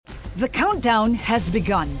The countdown has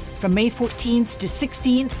begun. From May 14th to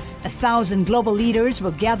 16th, 1,000 global leaders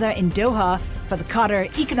will gather in Doha for the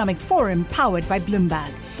Qatar Economic Forum powered by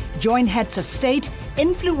Bloomberg. Join heads of state,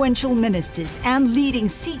 influential ministers, and leading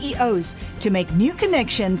CEOs to make new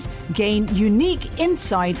connections, gain unique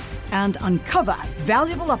insights, and uncover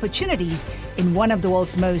valuable opportunities in one of the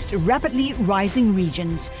world's most rapidly rising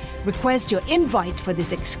regions. Request your invite for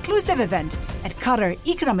this exclusive event at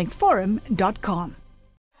QatarEconomicForum.com.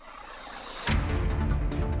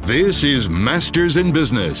 This is Masters in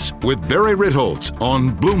Business with Barry Ritholtz on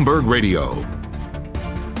Bloomberg Radio.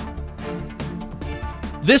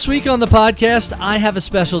 This week on the podcast, I have a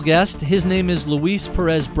special guest. His name is Luis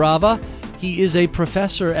Perez-Brava. He is a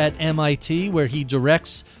professor at MIT where he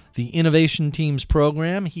directs the Innovation Teams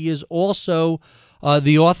program. He is also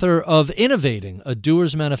the author of Innovating, a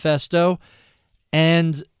Doer's Manifesto.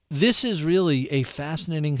 And this is really a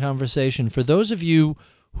fascinating conversation for those of you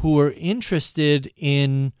who are interested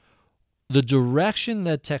in the direction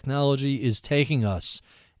that technology is taking us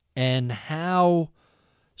and how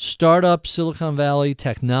startup, Silicon Valley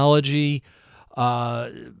technology,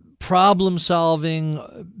 problem solving,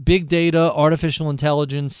 big data, artificial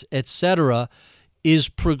intelligence, etc., is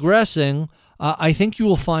progressing. I think you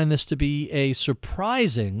will find this to be a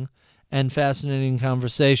surprising and fascinating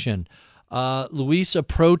conversation. Luis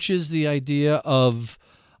approaches the idea of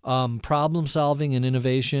problem solving and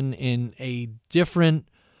innovation in a different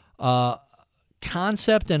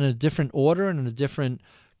concept and a different order and a different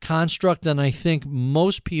construct than I think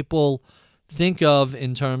most people think of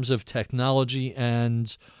in terms of technology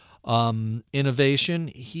and innovation.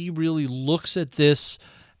 He really looks at this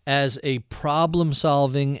as a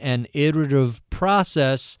problem-solving and iterative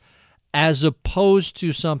process as opposed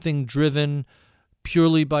to something driven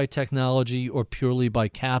purely by technology or purely by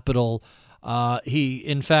capital.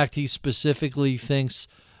 In fact, he specifically thinks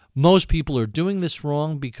most people are doing this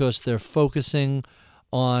wrong because they're focusing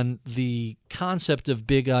on the concept of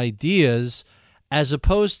big ideas as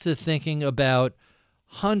opposed to thinking about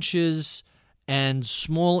hunches and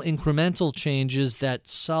small incremental changes that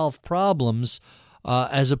solve problems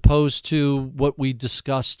as opposed to what we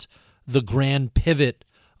discussed, the grand pivot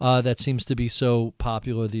that seems to be so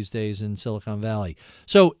popular these days in Silicon Valley.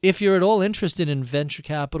 So if you're at all interested in venture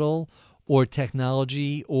capital or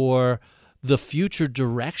technology or the future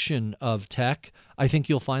direction of tech, I think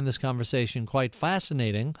you'll find this conversation quite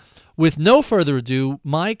fascinating. With no further ado,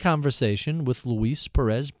 my conversation with Luis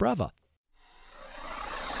Perez-Brava.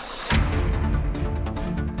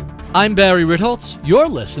 I'm Barry Ritholtz. You're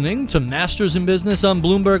listening to Masters in Business on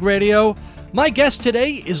Bloomberg Radio. My guest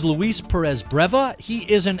today is Luis Perez-Brava.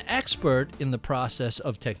 He is an expert in the process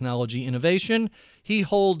of technology innovation. He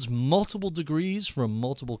holds multiple degrees from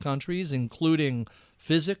multiple countries, including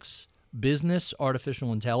physics, business,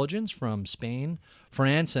 artificial intelligence from Spain,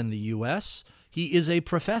 France, and the U.S. He is a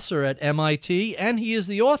professor at MIT, and he is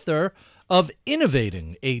the author of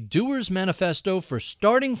Innovating, a Doer's Manifesto for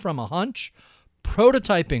Starting from a Hunch,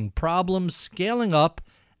 Prototyping Problems, Scaling Up,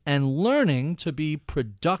 and Learning to be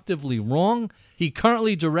Productively Wrong. He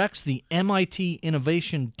currently directs the MIT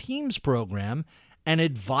Innovation Teams program and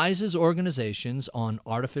advises organizations on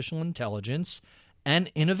artificial intelligence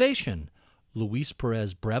and innovation. Luis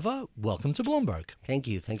Perez-Brava, welcome to Bloomberg. Thank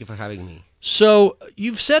you. Thank you for having me. So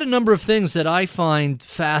you've said a number of things that I find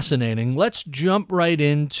fascinating. Let's jump right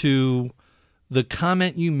into the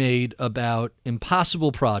comment you made about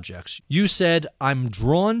impossible projects. You said, I'm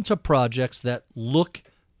drawn to projects that look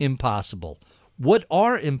impossible. What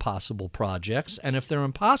are impossible projects? And if they're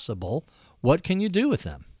impossible, what can you do with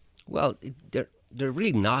them? Well, they're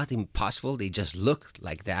really not impossible. They just look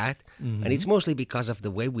like that. Mm-hmm. And it's mostly because of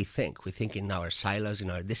the way we think. We think in our silos, in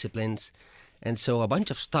our disciplines. And so a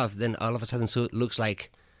bunch of stuff then all of a sudden looks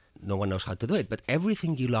like no one knows how to do it. But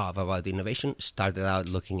everything you love about innovation started out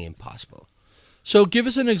looking impossible. So give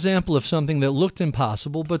us an example of something that looked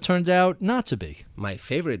impossible but turned out not to be. My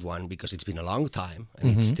favorite one, because it's been a long time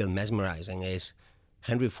and it's still mesmerizing, is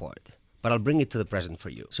Henry Ford. But I'll bring it to the present for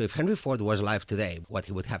you. So if Henry Ford was alive today, what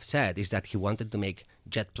he would have said is that he wanted to make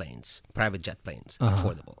jet planes, private jet planes,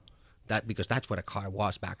 affordable. Because that's what a car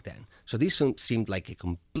was back then. So this seemed like a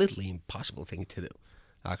completely impossible thing to do,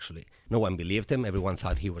 actually. No one believed him. Everyone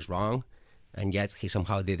thought he was wrong. And yet he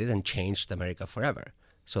somehow did it and changed America forever.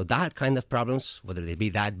 So that kind of problems, whether they be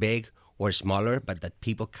that big or smaller, but that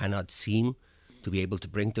people cannot seem to be able to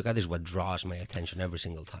bring together, is what draws my attention every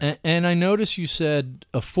single time. And I notice you said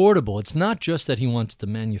affordable. It's not just that he wanted to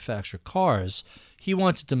manufacture cars. He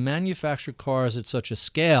wanted to manufacture cars at such a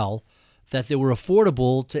scale that they were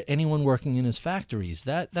affordable to anyone working in his factories.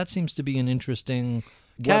 That seems to be an interesting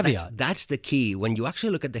Well, caveat. that's the key. When you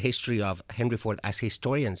actually look at the history of Henry Ford as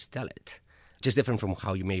historians tell it, just different from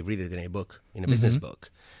how you may read it in a book, in a business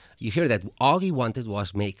book, you hear that all he wanted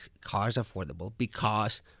was make cars affordable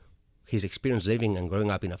because his experience living and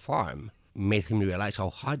growing up in a farm made him realize how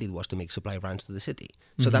hard it was to make supply runs to the city.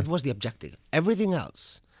 So that was the objective. Everything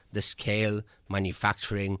else, the scale,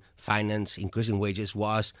 manufacturing, finance, increasing wages,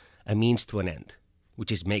 was a means to an end,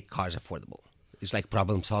 which is make cars affordable. It's like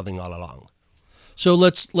problem solving all along. So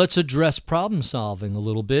let's address problem solving a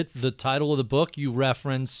little bit. The title of the book, you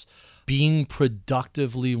reference being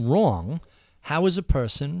productively wrong. How is a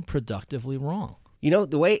person productively wrong? You know,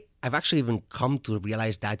 the way I've actually even come to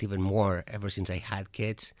realize that even more ever since I had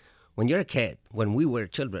kids. When you're a kid, when we were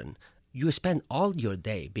children, you spend all your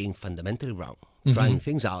day being fundamentally wrong, trying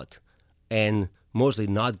things out, and mostly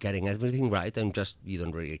not getting everything right, and just you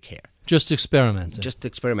don't really care. Just experimenting. Just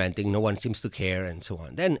experimenting, no one seems to care, and so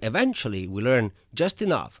on. Then eventually we learn just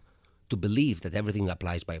enough to believe that everything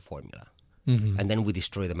applies by formula. And then we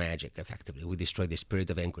destroy the magic, effectively. We destroy the spirit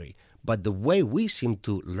of inquiry. But the way we seem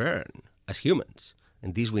to learn as humans,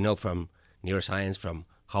 and this we know from neuroscience, from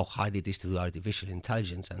how hard it is to do artificial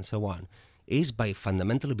intelligence and so on, is by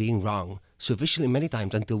fundamentally being wrong sufficiently many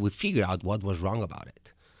times until we figure out what was wrong about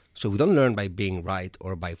it. So we don't learn by being right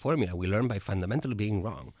or by formula. We learn by fundamentally being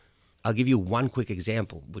wrong. I'll give you one quick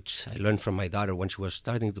example, which I learned from my daughter when she was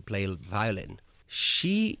starting to play violin.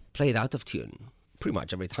 She played out of tune pretty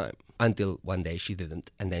much every time until one day she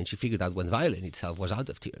didn't. And then she figured out when violin itself was out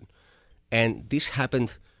of tune. And this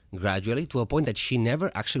happened gradually to a point that she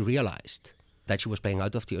never actually realized that she was playing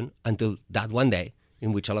out of tune until that one day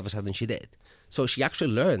in which all of a sudden she did. So she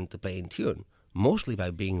actually learned to play in tune, mostly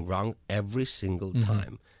by being wrong every single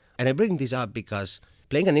time. And I bring this up because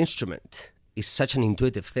playing an instrument is such an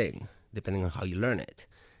intuitive thing, depending on how you learn it,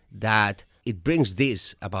 that it brings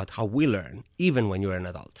this about how we learn, even when you're an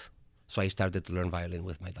adult. So I started to learn violin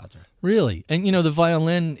with my daughter. Really? And, you know, the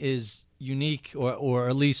violin is unique or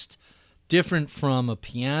at least different from a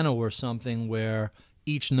piano or something where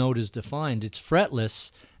each note is defined. It's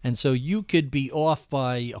fretless, and so you could be off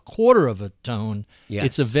by a quarter of a tone. Yes.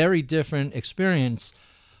 It's a very different experience.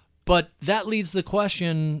 But that leads the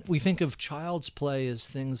question, we think of child's play as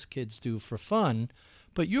things kids do for fun,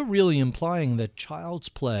 but you're really implying that child's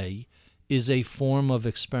play is a form of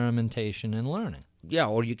experimentation and learning. Yeah,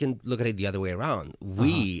 or you can look at it the other way around.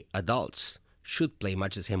 We adults should play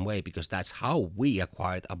much the same way because that's how we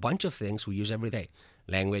acquired a bunch of things we use every day.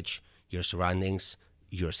 Language, your surroundings,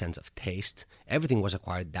 your sense of taste. Everything was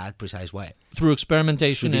acquired that precise way. Through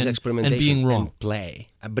experimentation, and being wrong. And play.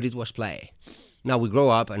 But it was play. Now we grow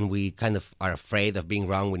up and we kind of are afraid of being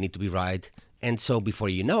wrong. We need to be right. And so before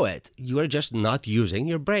you know it, you are just not using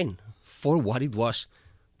your brain for what it was,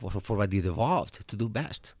 for what it evolved to do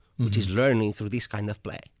best, which is learning through this kind of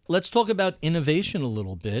play. Let's talk about innovation a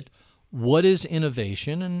little bit. What is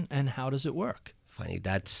innovation and how does it work? Funny,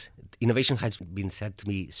 innovation has been said to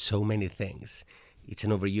me so many things. It's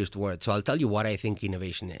an overused word. So I'll tell you what I think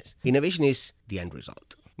innovation is. Innovation is the end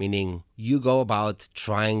result, meaning you go about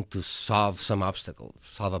trying to solve some obstacle,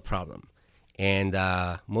 solve a problem. And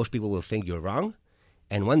most people will think you're wrong.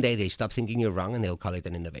 And one day they stop thinking you're wrong and they'll call it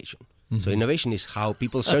an innovation. So innovation is how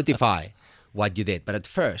people certify what you did. But at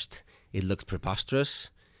first, it looked preposterous.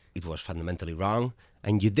 It was fundamentally wrong.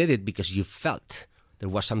 And you did it because you felt there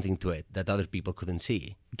was something to it that other people couldn't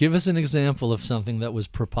see. Give us an example of something that was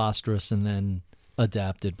preposterous and then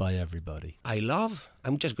adapted by everybody.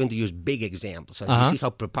 I'm just going to use big examples. And you see how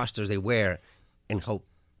preposterous they were and how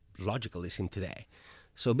logical they seem today.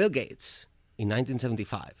 So Bill Gates, in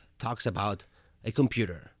 1975, talks about a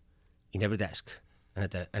computer in every desk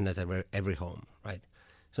and at every home, right?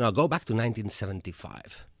 So now go back to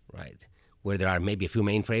 1975, right, where there are maybe a few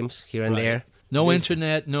mainframes here and there. No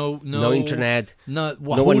internet, no internet. No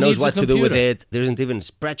one knows what to do with it. There isn't even a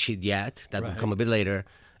spreadsheet yet. That will come a bit later.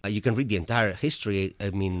 You can read the entire history,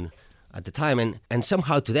 at the time. And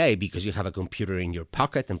somehow today, because you have a computer in your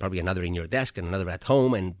pocket and probably another in your desk and another at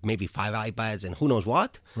home and maybe 5 iPads and who knows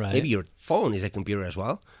what, maybe your phone is a computer as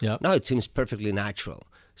well. Yep. Now it seems perfectly natural.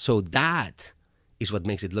 So that is what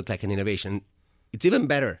makes it look like an innovation. It's even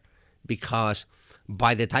better because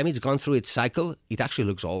by the time it's gone through its cycle, it actually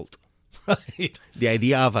looks old. Right. The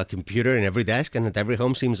idea of a computer in every desk and at every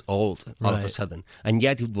home seems old all of a sudden. And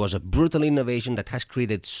yet it was a brutal innovation that has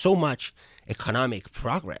created so much economic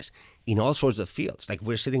progress in all sorts of fields. Like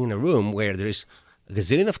we're sitting in a room where there is a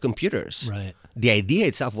gazillion of computers. Right. The idea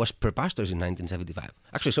itself was preposterous in 1975.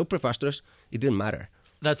 Actually, so preposterous, it didn't matter.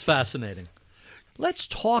 That's fascinating. Let's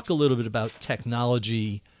talk a little bit about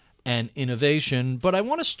technology and innovation, but I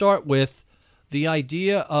want to start with the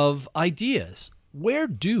idea of ideas. where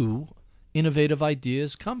do innovative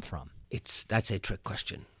ideas come from? That's a trick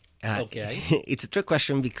question. Okay. It's a trick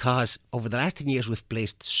question because over the last 10 years, we've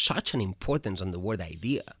placed such an importance on the word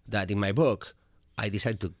idea that in my book, I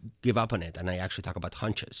decided to give up on it, and I actually talk about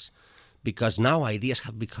hunches. Because now ideas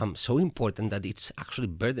have become so important that it's actually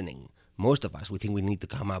burdening most of us. We think we need to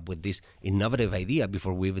come up with this innovative idea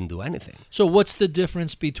before we even do anything. So what's the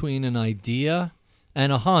difference between an idea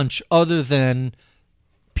and a hunch, other than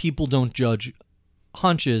people don't judge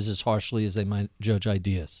hunches as harshly as they might judge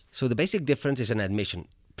ideas? So the basic difference is an admission.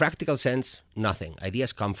 Practical sense, nothing.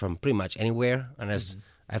 Ideas come from pretty much anywhere. And as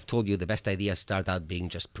I've told you, the best ideas start out being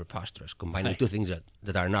just preposterous, combining two things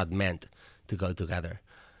that are not meant to go together.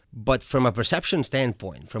 But from a perception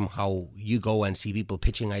standpoint, from how you go and see people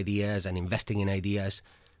pitching ideas and investing in ideas,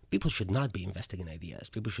 people should not be investing in ideas.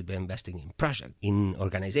 People should be investing in projects, in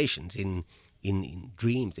organizations, in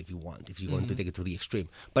dreams, if you want to take it to the extreme.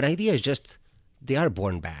 But ideas they are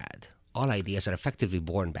born bad. All ideas are effectively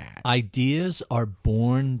born bad. Ideas are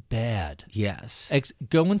born bad. Yes.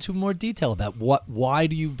 Go into more detail about why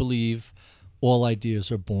do you believe all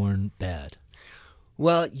ideas are born bad?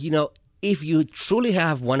 Well, if you truly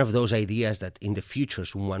have one of those ideas that in the future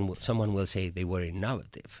someone will say they were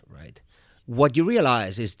innovative, right? What you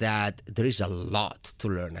realize is that there is a lot to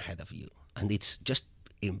learn ahead of you, and it's just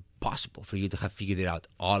impossible for you to have figured it out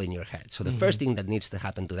all in your head. So the first thing that needs to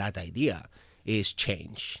happen to that idea is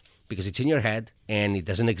change, because it's in your head and it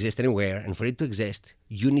doesn't exist anywhere. And for it to exist,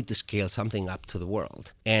 you need to scale something up to the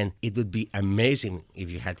world. And it would be amazing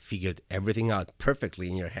if you had figured everything out perfectly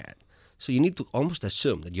in your head. So you need to almost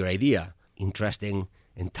assume that your idea, interesting,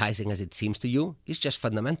 enticing as it seems to you, is just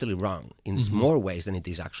fundamentally wrong in more ways than it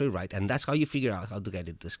is actually right. And that's how you figure out how to get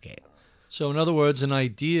it to scale. So in other words, an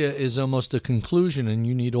idea is almost a conclusion, and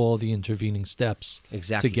you need all the intervening steps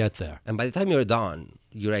to get there. And by the time you're done,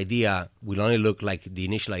 your idea will only look like the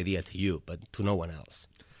initial idea to you, but to no one else.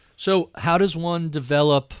 So how does one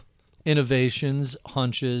develop innovations,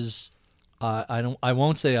 hunches? I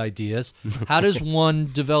won't say ideas. How does one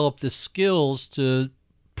develop the skills to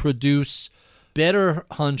produce better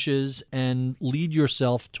hunches and lead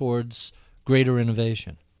yourself towards greater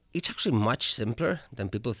innovation? It's actually much simpler than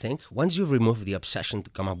people think. Once you remove the obsession to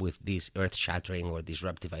come up with this earth-shattering or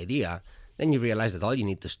disruptive idea, then you realize that all you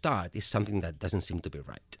need to start is something that doesn't seem to be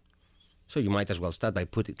right. So you might as well start by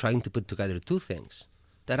trying to put together two things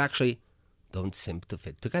that actually don't seem to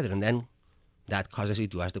fit together. And then that causes you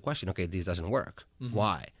to ask the question, okay, this doesn't work.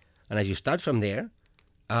 Why? And as you start from there,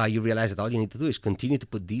 you realize that all you need to do is continue to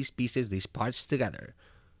put these pieces, these parts together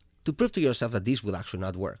to prove to yourself that this will actually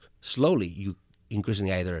not work. Slowly, you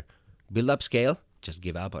increasingly either build up scale, just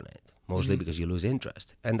give up on it, mostly because you lose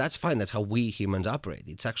interest. And that's fine. That's how we humans operate.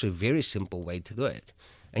 It's actually a very simple way to do it.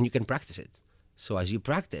 And you can practice it. So as you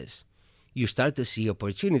practice, you start to see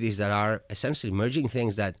opportunities that are essentially merging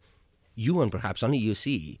things that you and perhaps only you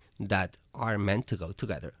see that are meant to go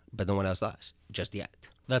together, but no one else does just yet.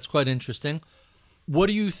 That's quite interesting. What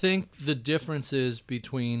do you think the difference is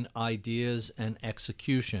between ideas and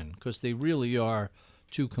execution? Because they really are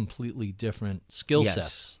two completely different skill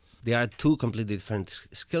sets. They are two completely different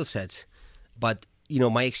skill sets. But,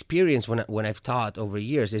 my experience when I've taught over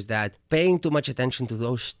years is that paying too much attention to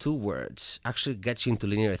those two words actually gets you into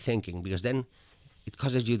linear thinking, because then it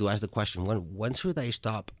causes you to ask the question, when should I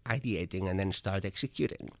stop ideating and then start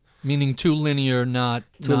executing? Meaning too linear, not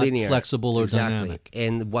flexible or dynamic.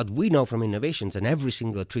 And what we know from innovations, and every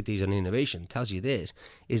single treatise on innovation tells you this,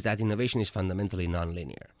 is that innovation is fundamentally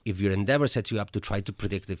nonlinear. If your endeavor sets you up to try to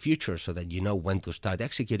predict the future so that you know when to start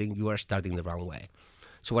executing, you are starting the wrong way.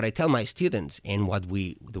 So what I tell my students, and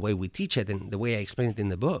the way we teach it and the way I explain it in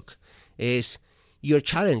the book, is your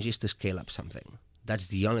challenge is to scale up something. That's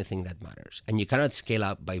the only thing that matters. And you cannot scale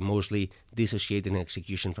up by mostly dissociating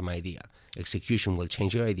execution from idea. Execution will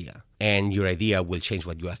change your idea, and your idea will change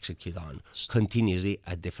what you execute on continuously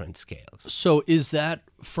at different scales. So is that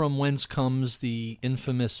from whence comes the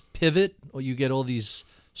infamous pivot? Or you get all these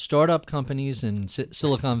startup companies in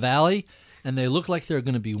Silicon Valley, and they look like they're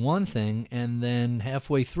going to be one thing, and then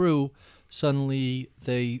halfway through, suddenly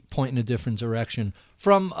they point in a different direction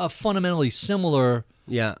from a fundamentally similar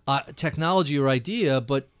technology or idea,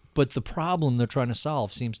 but the problem they're trying to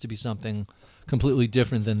solve seems to be something completely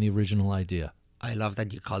different than the original idea. I love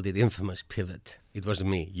that you called it infamous pivot. It wasn't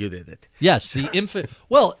me. You did it. Yes.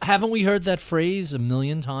 Well, haven't we heard that phrase a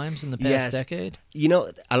million times in the past decade?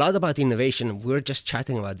 A lot about innovation, we're just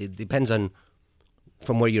chatting about it. Depends on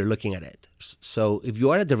from where you're looking at it. So if you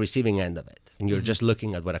are at the receiving end of it and you're just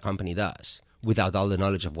looking at what a company does without all the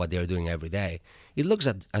knowledge of what they're doing every day, it looks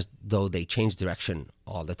as though they change direction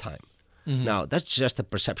all the time. Now, that's just a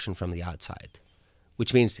perception from the outside.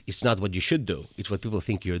 which means it's not what you should do. It's what people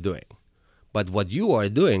think you're doing. But what you are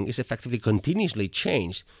doing is effectively continuously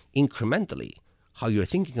change incrementally how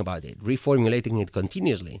you're thinking about it, reformulating it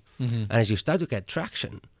continuously. And as you start to get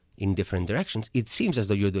traction in different directions, it seems as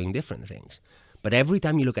though you're doing different things. But every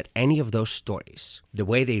time you look at any of those stories, the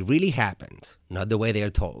way they really happened, not the way they are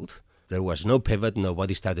told, there was no pivot.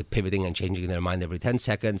 Nobody started pivoting and changing their mind every 10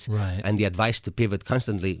 seconds. Right. And the advice to pivot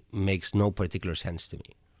constantly makes no particular sense to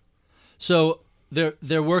me. So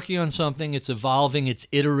they're working on something, it's evolving, it's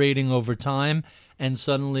iterating over time, and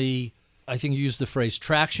suddenly, I think you used the phrase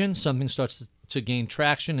traction, something starts to gain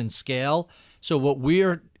traction and scale. So what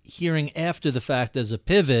we're hearing after the fact as a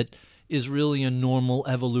pivot is really a normal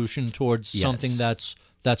evolution towards something that's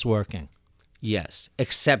working. Yes,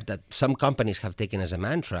 except that some companies have taken as a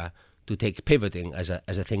mantra to take pivoting as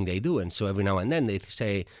a thing they do. And so every now and then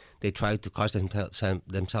they try to cause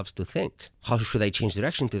themselves to think, how should I change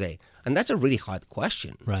direction today? And that's a really hard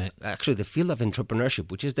question. Right. Actually, the field of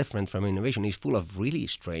entrepreneurship, which is different from innovation, is full of really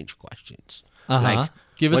strange questions.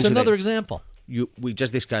 Give us another example. We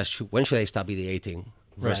just discussed, when should I stop ideating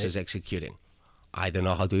versus executing? I don't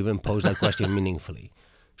know how to even pose that question meaningfully.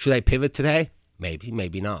 Should I pivot today? Maybe,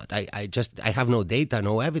 maybe not. I have no data,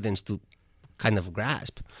 no evidence to kind of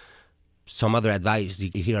grasp. Some other advice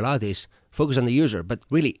you hear a lot is focus on the user. But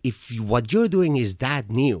really, if what you're doing is that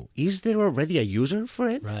new, is there already a user for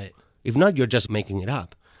it? Right. If not, you're just making it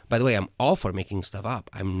up. By the way, I'm all for making stuff up.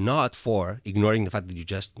 I'm not for ignoring the fact that you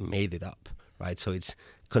just made it up, right? So it's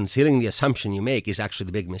concealing the assumption you make is actually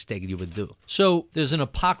the big mistake you would do. So there's an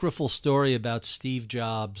apocryphal story about Steve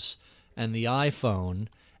Jobs and the iPhone,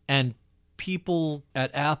 and people at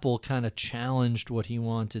Apple kind of challenged what he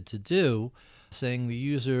wanted to do, saying the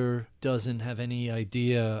user doesn't have any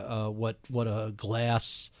idea what a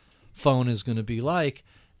glass phone is going to be like.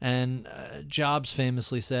 And Jobs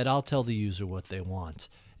famously said, I'll tell the user what they want.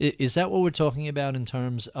 Is that what we're talking about in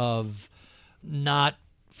terms of not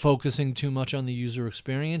focusing too much on the user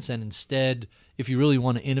experience, and instead, if you really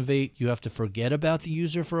want to innovate, you have to forget about the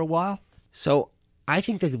user for a while? So I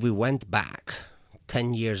think that if we went back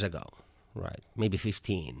 10 years ago, right, maybe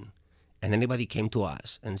 15, and anybody came to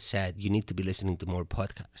us and said, you need to be listening to more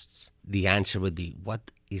podcasts, the answer would be, what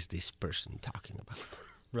is this person talking about?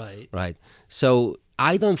 Right. Right. So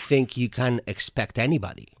I don't think you can expect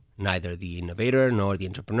anybody, neither the innovator, nor the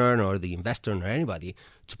entrepreneur, nor the investor, nor anybody,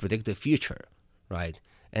 to predict the future, right?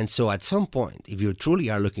 And so at some point, if you truly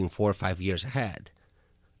are looking 4 or 5 years ahead,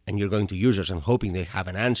 and you're going to users and hoping they have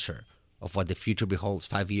an answer of what the future beholds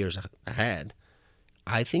 5 years ahead,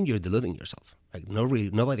 I think you're deluding yourself. Like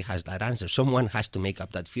nobody has that answer. Someone has to make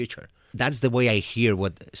up that future. That's the way I hear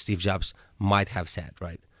what Steve Jobs might have said,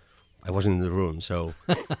 right? I wasn't in the room, so...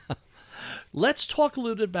 Let's talk a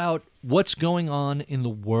little bit about what's going on in the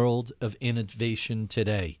world of innovation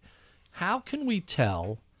today. How can we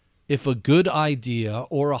tell if a good idea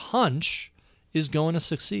or a hunch is going to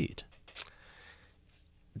succeed?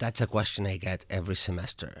 That's a question I get every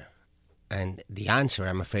semester. And the answer,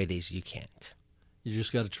 I'm afraid, is you can't. You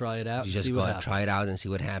just got to try it out. You just see what got to happens. try it out and see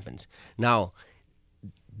what happens. Now,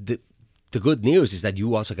 the good news is that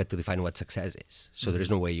you also get to define what success is. So there is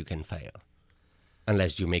no way you can fail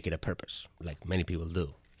unless you make it a purpose, like many people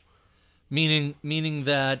do. Meaning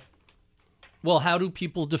that, well, how do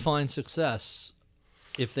people define success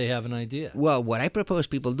if they have an idea? Well, what I propose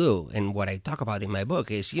people do, and what I talk about in my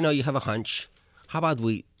book is, you have a hunch. How about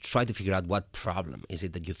we try to figure out what problem is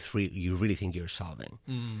it that you really think you're solving?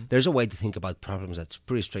 There's a way to think about problems that's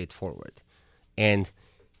pretty straightforward. And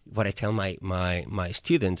what I tell my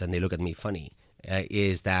students, and they look at me funny,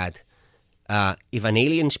 is that if an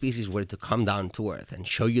alien species were to come down to Earth and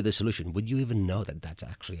show you the solution, would you even know that that's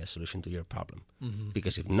actually a solution to your problem?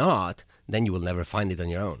 Because if not, then you will never find it on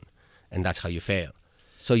your own. And that's how you fail.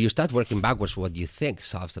 So you start working backwards what you think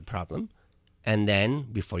solves the problem. And then,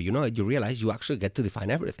 before you know it, you realize you actually get to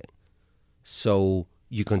define everything. So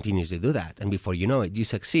you continue to do that. And before you know it, you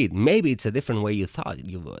succeed. Maybe it's a different way you thought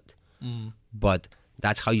you would. But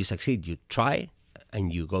that's how you succeed. You try,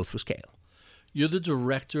 and you go through scale. You're the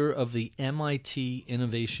director of the MIT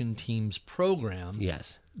Innovation Teams program.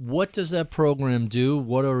 Yes. What does that program do?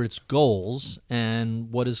 What are its goals?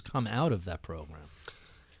 And what has come out of that program?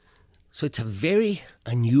 So it's a very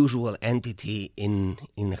unusual entity in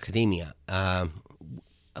academia. A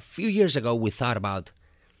few years ago, we thought about,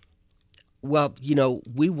 well,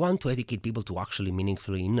 we want to educate people to actually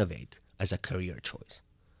meaningfully innovate as a career choice.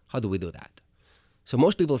 How do we do that? So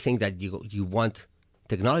most people think that you want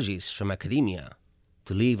technologies from academia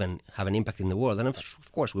to live and have an impact in the world. And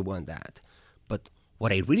of course, we want that. But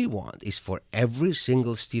what I really want is for every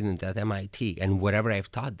single student at MIT and wherever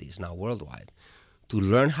I've taught this now worldwide to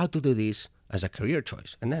learn how to do this as a career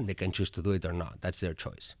choice. And then they can choose to do it or not. That's their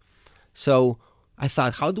choice. So I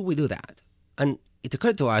thought, how do we do that? And it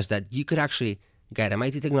occurred to us that you could actually get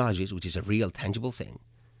MIT Technologies, which is a real tangible thing,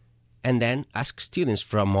 and then ask students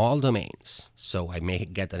from all domains. So I may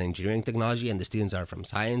get an engineering technology, and the students are from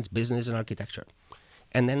science, business, and architecture.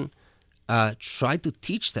 And then try to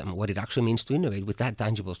teach them what it actually means to innovate with that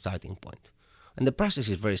tangible starting point. And the process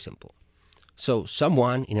is very simple. So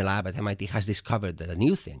someone in a lab at MIT has discovered that a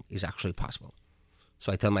new thing is actually possible.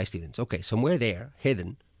 So I tell my students, okay, somewhere there,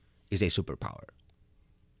 hidden, is a superpower.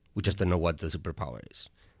 We just don't know what the superpower is.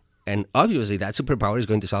 And obviously that superpower is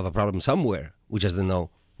going to solve a problem somewhere. We just don't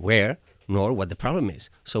know where nor what the problem is.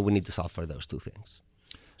 So we need to solve for those two things.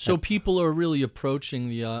 So people are really approaching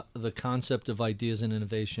the concept of ideas and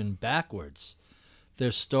innovation backwards.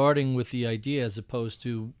 They're starting with the idea as opposed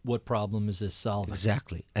to what problem is this solving.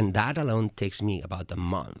 Exactly. And that alone takes me about a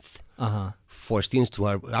month for students to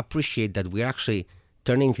appreciate that we're actually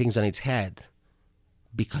turning things on its head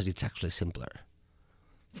because it's actually simpler.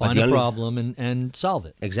 Find a problem and solve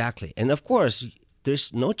it. Exactly. And of course,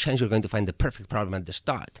 there's no chance you're going to find the perfect problem at the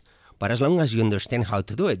start. But as long as you understand how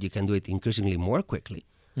to do it, you can do it increasingly more quickly.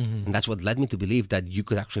 Mm-hmm. And that's what led me to believe that you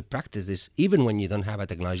could actually practice this even when you don't have a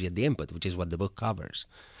technology at the input, which is what the book covers.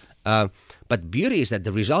 But beauty is that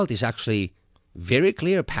the result is actually very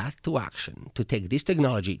clear path to action to take this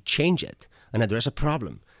technology, change it, and address a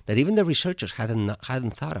problem that even the researchers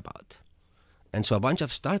hadn't thought about. And so a bunch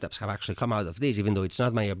of startups have actually come out of this, even though it's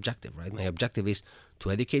not my objective, right? My objective is to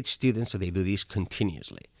educate students so they do this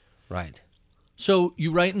continuously, right? So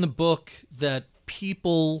you write in the book that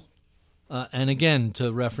people, and again,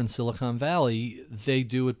 to reference Silicon Valley, they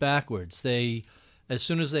do it backwards. They, as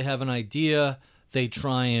soon as they have an idea, they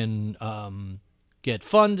try and get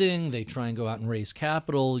funding, they try and go out and raise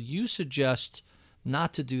capital. You suggest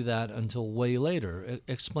not to do that until way later.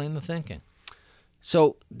 Explain the thinking.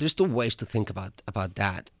 So there's two ways to think about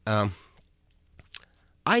that.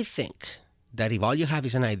 I think that if all you have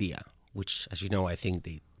is an idea, which, as you know, I think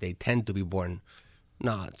they tend to be born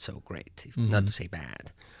not so great, not to say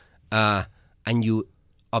bad, and you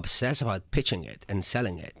obsess about pitching it and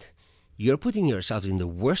selling it, you're putting yourself in the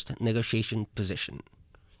worst negotiation position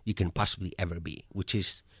you can possibly ever be, which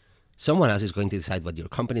is someone else is going to decide what your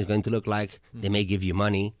company is going to look like. They may give you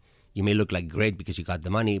money. You may look like great because you got the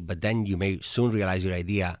money, but then you may soon realize your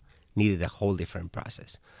idea needed a whole different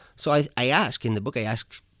process. So I ask, in the book, I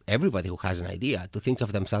ask everybody who has an idea to think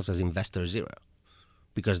of themselves as investor zero,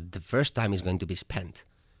 because the first time is going to be spent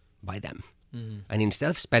by them. Mm-hmm. And instead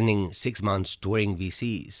of spending 6 months touring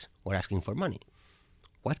VCs or asking for money,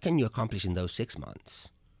 what can you accomplish in those 6 months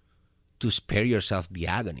to spare yourself the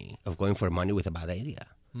agony of going for money with a bad idea?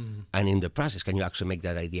 Mm-hmm. And in the process, can you actually make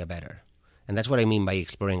that idea better? And that's what I mean by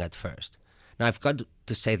exploring at first. Now, I've got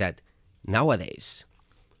to say that nowadays,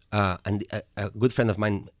 and a good friend of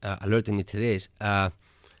mine alerted me to this,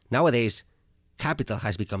 nowadays, capital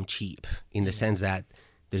has become cheap in the sense that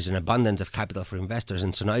there's an abundance of capital for investors.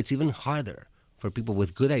 And so now it's even harder for people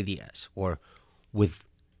with good ideas or with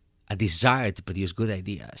a desire to produce good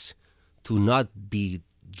ideas to not be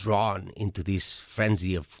drawn into this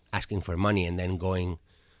frenzy of asking for money and then going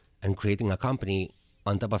and creating a company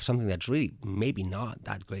on top of something that's really maybe not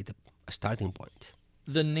that great a starting point.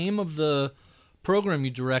 The name of the program you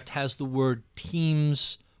direct has the word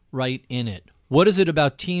teams right in it. What is it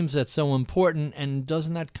about teams that's so important, and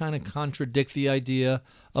doesn't that kind of contradict the idea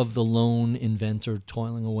of the lone inventor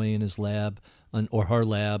toiling away in his lab or her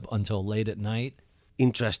lab until late at night?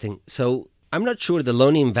 Interesting. So I'm not sure the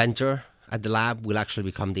lone inventor at the lab will actually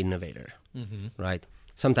become the innovator, right?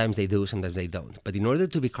 Sometimes they do, sometimes they don't. But in order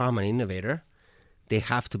to become an innovator, they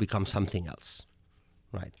have to become something else,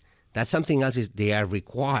 right? That something else is they are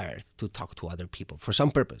required to talk to other people for some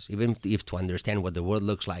purpose, even if to understand what the world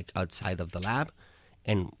looks like outside of the lab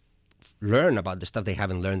and learn about the stuff they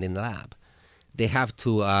haven't learned in the lab. They have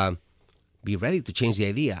to be ready to change the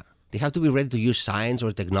idea. They have to be ready to use science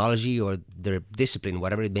or technology or their discipline,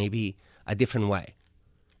 whatever it may be, a different way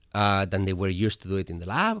than they were used to do it in the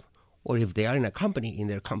lab, or if they are in a company, in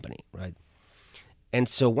their company, right? And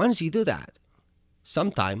so once you do that,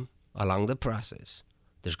 sometime along the process,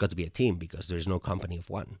 there's got to be a team because there's no company of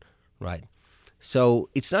one, right? So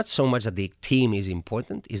it's not so much that the team is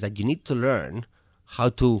important, is that you need to learn how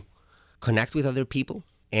to connect with other people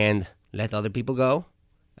and let other people go,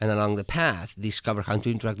 and along the path, discover how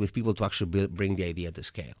to interact with people to actually bring the idea to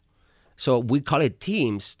scale. So we call it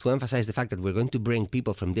teams to emphasize the fact that we're going to bring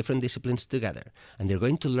people from different disciplines together, and they're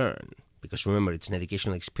going to learn, because remember, it's an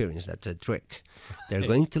educational experience, that's a trick. They're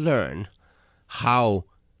going to learn how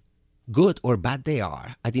good or bad they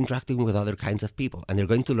are at interacting with other kinds of people. And they're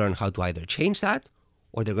going to learn how to either change that,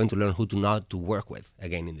 or they're going to learn who to not to work with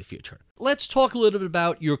again in the future. Let's talk a little bit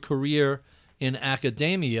about your career in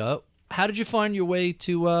academia. How did you find your way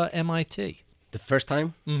to MIT? The first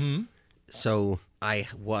time? Mm-hmm. So I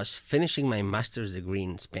was finishing my master's degree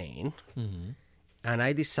in Spain, and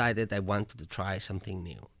I decided I wanted to try something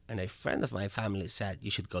new. And a friend of my family said,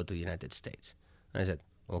 you should go to the United States. And I said,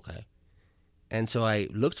 okay. And so I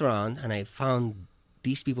looked around, and I found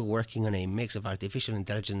these people working on a mix of artificial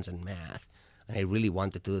intelligence and math. And I really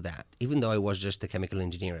wanted to do that, even though I was just a chemical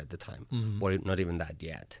engineer at the time, or not even that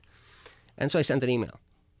yet. And so I sent an email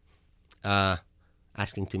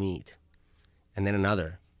asking to meet, and then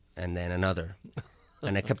another, and then another.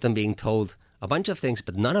 And I kept on being told a bunch of things,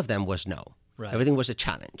 but none of them was no. Right. Everything was a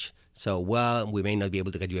challenge. So, well, we may not be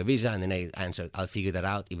able to get you a visa. And then I answered, I'll figure that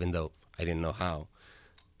out, even though I didn't know how.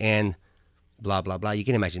 And blah, blah, blah. You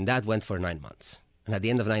can imagine that went for 9 months. And at the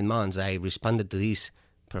end of 9 months, I responded to this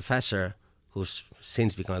professor, who's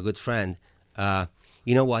since become a good friend,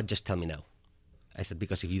 you know what, just tell me no. I said,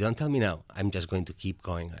 because if you don't tell me no, I'm just going to keep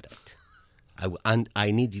going at it. And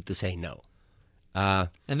I need you to say no.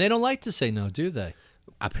 And they don't like to say no, do they?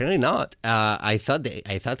 Apparently not. I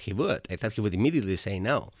thought he would. I thought he would immediately say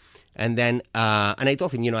no. And then, and I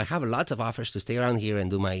told him, I have lots of offers to stay around here and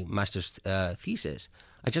do my master's thesis.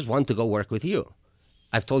 I just want to go work with you.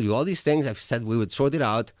 I've told you all these things. I've said we would sort it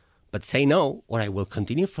out, but say no, or I will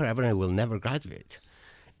continue forever and I will never graduate.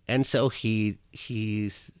 And so he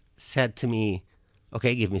said to me,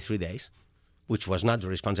 okay, give me 3 days, which was not the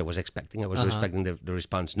response I was expecting. I was expecting the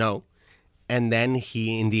response no. And then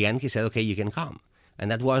in the end, he said, okay, you can come. And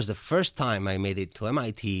that was the first time I made it to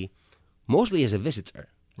MIT, mostly as a visitor,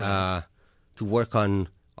 to work on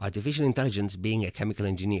artificial intelligence being a chemical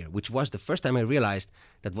engineer, which was the first time I realized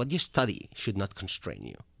that what you study should not constrain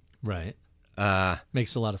you. Right.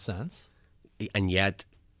 Makes a lot of sense. And yet,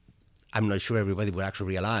 I'm not sure everybody would actually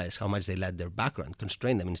realize how much they let their background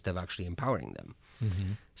constrain them instead of actually empowering them.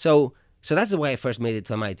 Mm-hmm. So that's the way I first made it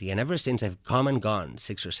to MIT, and ever since I've come and gone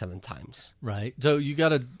 6 or 7 times. Right. So you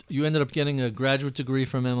ended up getting a graduate degree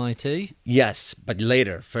from MIT? Yes, but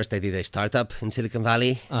later. First I did a startup in Silicon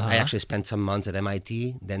Valley. I actually spent some months at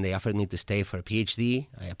MIT. Then they offered me to stay for a PhD.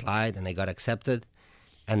 I applied and I got accepted.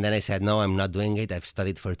 And then I said, no, I'm not doing it. I've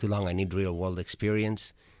studied for too long. I need real world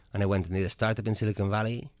experience. And I went and did a startup in Silicon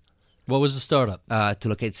Valley. What was the startup? To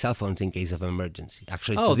locate cell phones in case of emergency.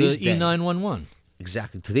 Actually, to this day, E911.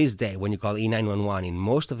 Exactly. To this day, when you call E911 in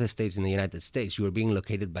most of the states in the United States, you are being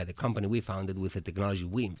located by the company we founded with the technology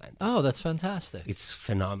we invented. Oh, that's fantastic. It's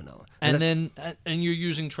phenomenal. And you're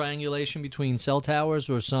using triangulation between cell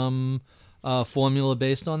towers or some formula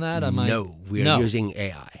based on that? No, we are using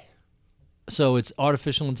AI. So it's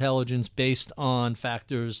artificial intelligence based on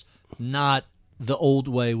factors, not the old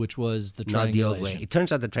way, which was the triangulation. Not the old way. It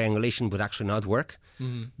turns out the triangulation would actually not work,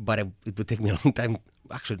 but it would take me a long time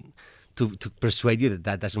actually to persuade you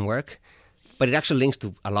that doesn't work. But it actually links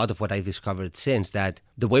to a lot of what I've discovered since, that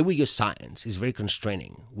the way we use science is very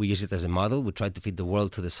constraining. We use it as a model. We try to fit the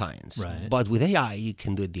world to the science. Right. But with AI, you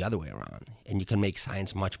can do it the other way around, and you can make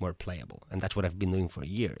science much more playable. And that's what I've been doing for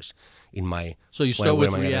years. So you start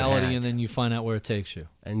with reality, and then you find out where it takes you.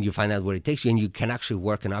 And you find out where it takes you, and you can actually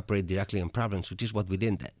work and operate directly on problems, which is what we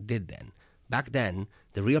did then. Back then,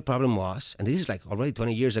 the real problem was, and this is like already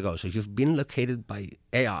 20 years ago, so you've been located by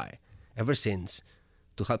AI ever since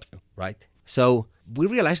to help you, right? So we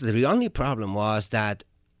realized that the only problem was that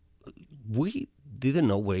we didn't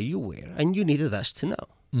know where you were, and you needed us to know.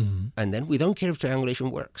 Mm-hmm. And then we don't care if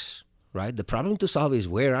triangulation works, right? The problem to solve is,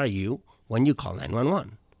 where are you when you call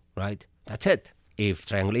 911, right? That's it. If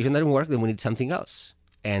triangulation doesn't work, then we need something else.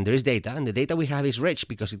 And there is data, and the data we have is rich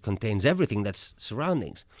because it contains everything that's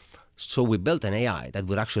surroundings. So we built an AI that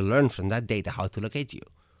would actually learn from that data how to locate you,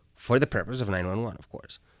 for the purpose of 911, of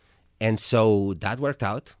course. And so that worked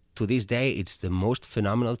out. To this day, it's the most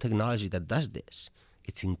phenomenal technology that does this.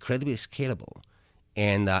 It's incredibly scalable,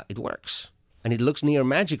 and it works. And it looks near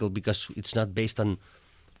magical because it's not based on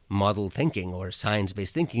model thinking or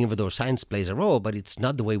science-based thinking, even though science plays a role, but it's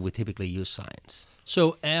not the way we typically use science.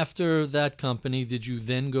 So after that company, did you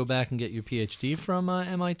then go back and get your PhD from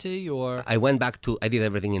MIT, or? I went back I did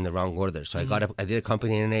everything in the wrong order. So I did a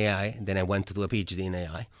company in AI, then I went to do a PhD in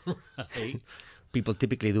AI. Right. People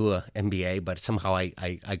typically do an MBA, but somehow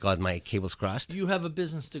I got my cables crossed. You have a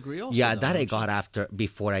business degree also? Yeah, though, that I got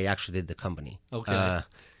before I actually did the company. Okay.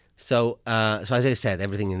 So as I said,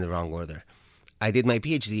 everything in the wrong order. I did my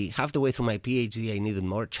PhD. Half the way through my PhD, I needed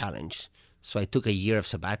more challenge. So I took a year of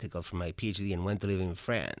sabbatical from my PhD and went to live in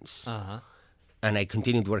France. and I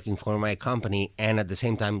continued working for my company, and at the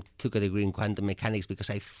same time took a degree in quantum mechanics because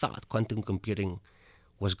I thought quantum computing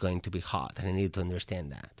was going to be hot, and I needed to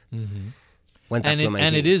understand that. Went back to MIT.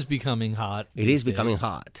 And it is becoming hot. It is becoming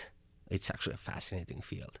hot. It's actually a fascinating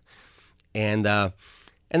field. And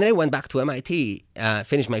then I went back to MIT,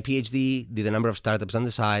 finished my PhD, did a number of startups on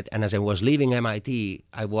the side, and as I was leaving MIT,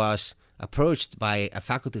 I was approached by a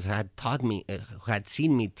faculty who had taught me, who had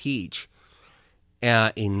seen me teach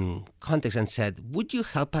in context, and said, would you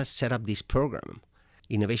help us set up this program,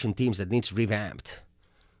 innovation teams that needs revamped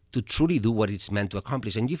to truly do what it's meant to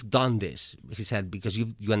accomplish? And you've done this, he said, because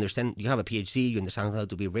you understand, you have a PhD, you understand how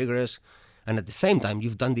to be rigorous, and at the same time,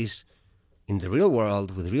 you've done this in the real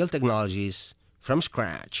world with real technologies from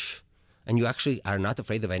scratch, and you actually are not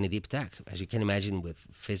afraid of any deep tech, as you can imagine, with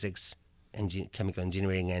physics, chemical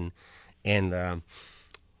engineering, and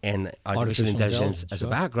artificial intelligence as a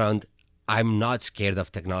background. I'm not scared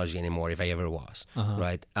of technology anymore, if I ever was,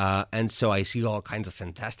 right? And so I see all kinds of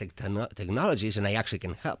fantastic technologies, and I actually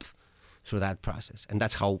can help through that process. And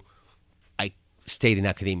that's how I stayed in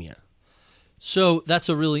academia. So that's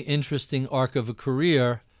a really interesting arc of a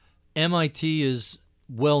career. MIT is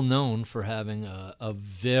well known for having a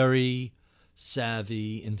very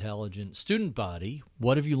savvy, intelligent student body.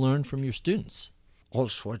 What have you learned from your students? All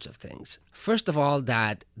sorts of things. First of all,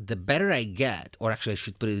 that the better I get, or actually I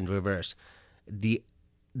should put it in reverse, the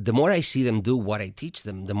more I see them do what I teach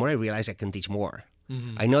them, the more I realize I can teach more.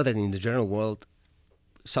 I know that in the general world,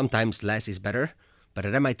 sometimes less is better, but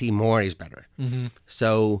at MIT, more is better.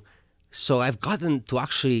 So I've gotten to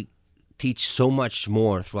actually teach so much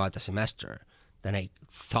more throughout the semester than I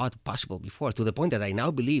thought possible before, to the point that I now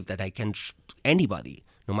believe that I can, anybody,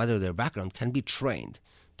 no matter their background, can be trained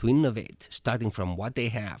to innovate, starting from what they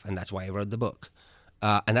have, and that's why I wrote the book.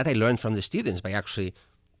 And that I learned from the students by actually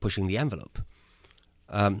pushing the envelope.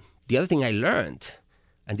 The other thing I learned,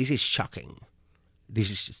 and this is shocking, this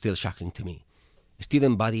is still shocking to me,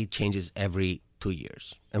 student body changes every 2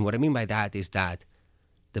 years. And what I mean by that is that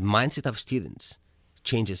the mindset of students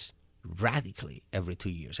changes radically every 2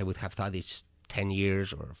 years. I would have thought it's 10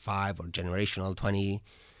 years or 5 or generational 20.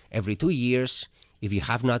 Every 2 years, if you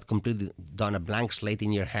have not completely done a blank slate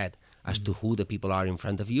in your head as to who the people are in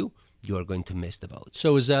front of you, you are going to miss the boat.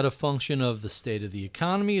 So is that a function of the state of the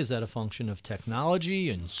economy? Is that a function of technology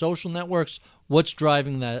and social networks? What's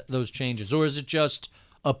driving those changes? Or is it just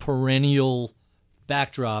a perennial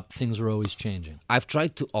backdrop, things are always changing? I've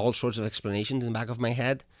tried to all sorts of explanations in the back of my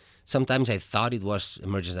head. Sometimes I thought it was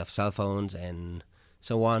emergence of cell phones and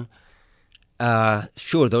so on.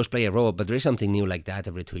 Sure, those play a role, but there is something new like that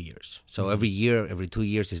every 2 years. So every year, every 2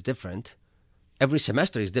 years is different. Every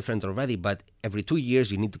semester is different already, but every 2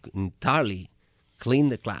 years you need to entirely clean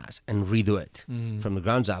the class and redo it from the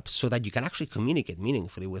ground up so that you can actually communicate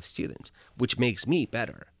meaningfully with students, which makes me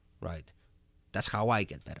better, right? That's how I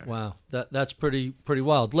get better. Wow, that's pretty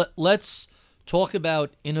wild. Let's talk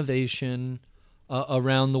about innovation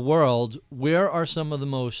around the world. Where are some of the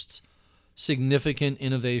most significant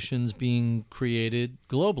innovations being created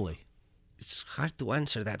globally? It's hard to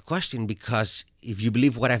answer that question because if you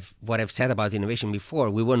believe what I've said about innovation before,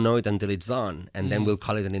 we won't know it until it's done, and then we'll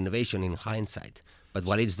call it an innovation in hindsight. But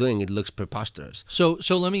while it's doing, it looks preposterous. So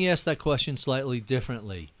let me ask that question slightly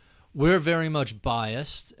differently. We're very much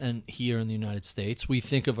biased, and here in the United States, we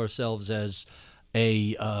think of ourselves as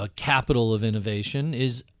a capital of innovation.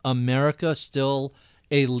 Is America still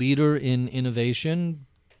a leader in innovation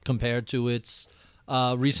compared to its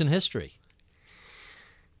recent history?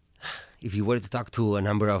 If you were to talk to a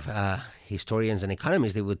number of historians and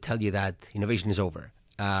economists, they would tell you that innovation is over.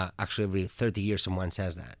 Actually, every 30 years, someone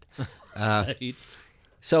says that. Right.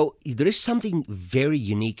 So there is something very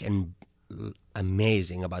unique and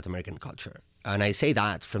amazing about American culture. And I say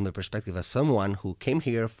that from the perspective of someone who came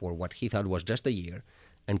here for what he thought was just a year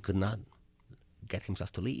and could not get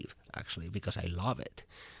himself to leave, actually, because I love it.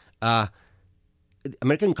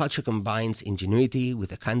 American culture combines ingenuity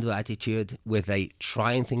with a can-do attitude, with a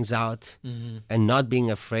trying things out and not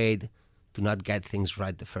being afraid to not get things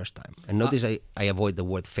right the first time. And notice I avoid the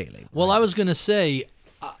word failing. Well, right? I was going to say,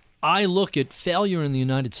 I look at failure in the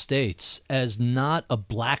United States as not a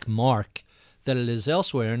black mark that it is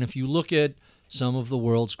elsewhere. And if you look at some of the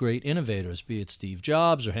world's great innovators, be it Steve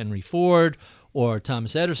Jobs or Henry Ford or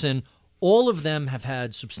Thomas Edison, all of them have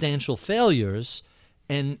had substantial failures,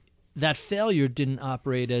 and that failure didn't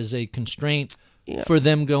operate as a constraint for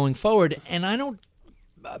them going forward. And I don't,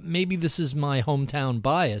 maybe this is my hometown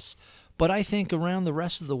bias, but I think around the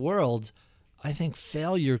rest of the world, I think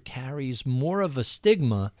failure carries more of a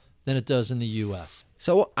stigma than it does in the U.S.?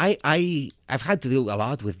 So I've had to deal a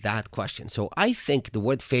lot with that question. So I think the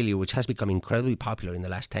word failure, which has become incredibly popular in the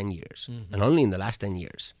last 10 years, and only in the last 10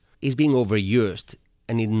 years, is being overused.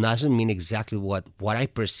 And it doesn't mean exactly what I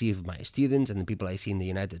perceive my students and the people I see in the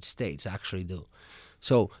United States actually do.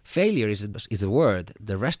 So failure is a word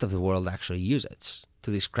the rest of the world actually uses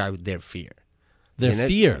to describe their fear. Their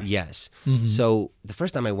fear? Yes. So the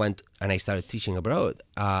first time I went and I started teaching abroad,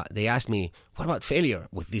 they asked me, what about failure?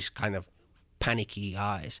 With this kind of panicky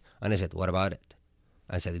eyes. And I said, what about it?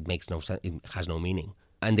 I said, it makes no sense. It has no meaning.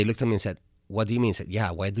 And they looked at me and said, what do you mean? I said,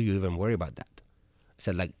 yeah, why do you even worry about that? I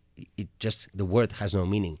said, like, the word has no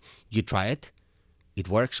meaning. You try it, it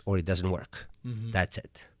works, or it doesn't work. That's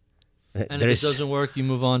it. And if it doesn't work, you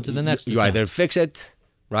move on to the next You attempt. either fix it,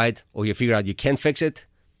 right? Or you figure out you can't fix it,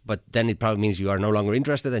 but then it probably means you are no longer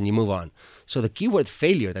interested and you move on. So the keyword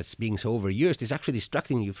failure that's being so overused is actually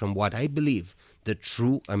distracting you from what I believe the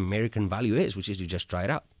true American value is, which is you just try it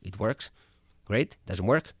out. It works, great. Doesn't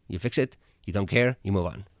work, you fix it. You don't care, you move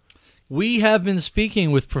on. We have been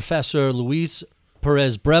speaking with Professor Luis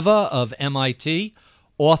Perez Breva of MIT,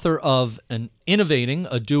 author of Innovating,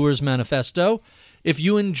 a Doer's Manifesto. If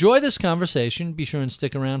you enjoy this conversation, be sure and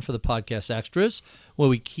stick around for the podcast extras, where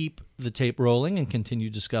we keep the tape rolling and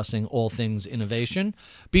continue discussing all things innovation.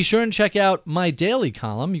 Be sure and check out my daily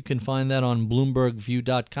column. You can find that on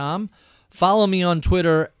BloombergView.com. Follow me on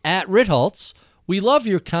Twitter @Ritholtz. We love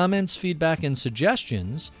your comments, feedback, and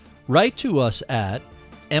suggestions. Write to us at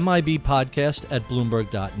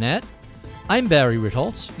mibpodcast@bloomberg.net. I'm Barry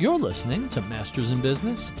Ritholtz. You're listening to Masters in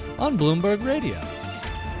Business on Bloomberg Radio.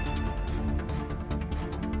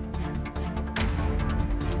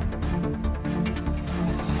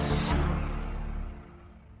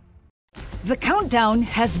 The countdown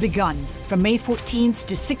has begun. From May 14th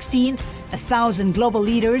to 16th, 1,000 global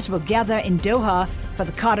leaders will gather in Doha for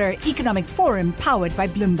the Qatar Economic Forum powered by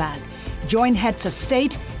Bloomberg. Join heads of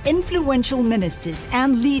state, influential ministers,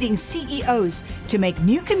 and leading CEOs to make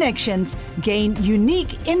new connections, gain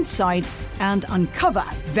unique insights, and uncover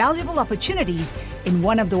valuable opportunities in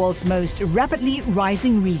one of the world's most rapidly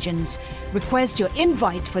rising regions. Request your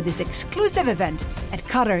invite for this exclusive event at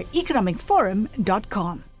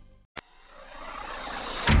QatarEconomicForum.com.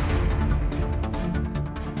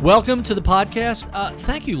 Welcome to the podcast.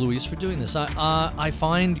 Thank you, Luis, for doing this. I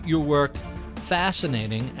find your work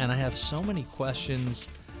fascinating, and I have so many questions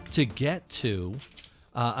to get to.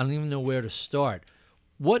 I don't even know where to start.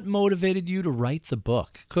 What motivated you to write the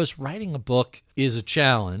book? Because writing a book is a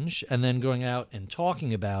challenge, and then going out and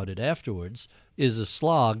talking about it afterwards is a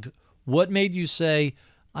slog. What made you say,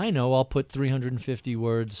 I know, I'll put 350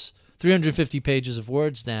 pages of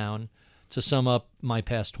words down to sum up my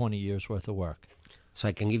past 20 years worth of work? So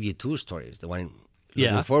I can give you two stories, the one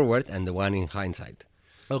looking forward and the one in hindsight.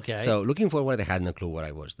 Okay. So looking forward, I had no clue what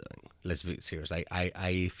I was doing. Let's be serious.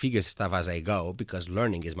 I figure stuff as I go because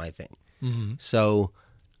learning is my thing. So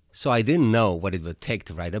I didn't know what it would take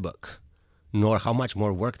to write a book, nor how much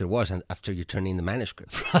more work there was after you turn in the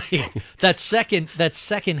manuscript. Right. That second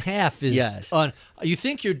half is Yes. on. You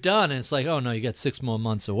think you're done, and it's like, oh no, you got 6 more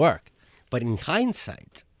months of work. But in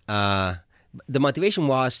hindsight, the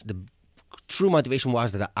true motivation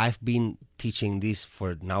was that I've been teaching this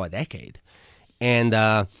for now a decade. And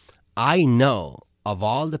I know of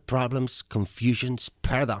all the problems, confusions,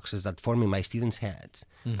 paradoxes that form in my students' heads.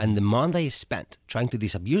 And the month I spent trying to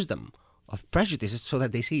disabuse them of prejudices so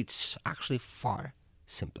that they see it's actually far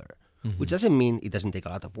simpler. Which doesn't mean it doesn't take a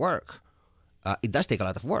lot of work. It does take a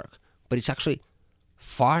lot of work, but it's actually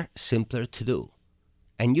far simpler to do.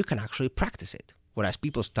 And you can actually practice it. Whereas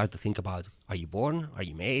people start to think about, are you born? Are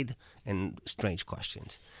you made? And strange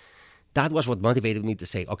questions. That was what motivated me to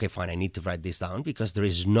say, okay, fine, I need to write this down because there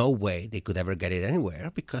is no way they could ever get it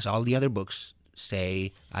anywhere because all the other books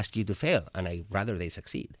ask you to fail, and I rather they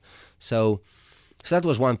succeed. So that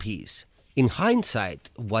was one piece. In hindsight,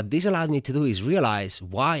 what this allowed me to do is realize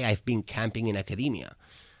why I've been camping in academia.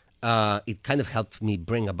 It kind of helped me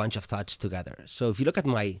bring a bunch of thoughts together. So if you look at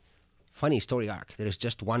my funny story arc, there is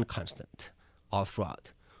just one constant all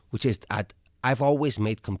throughout, which is that I've always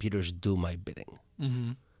made computers do my bidding.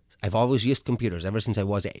 I've always used computers ever since I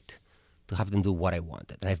was 8 to have them do what I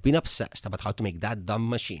wanted. And I've been obsessed about how to make that dumb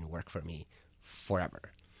machine work for me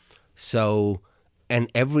forever. So, and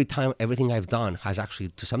every time, everything I've done has actually,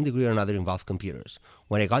 to some degree or another, involved computers.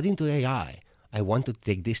 When I got into AI, I wanted to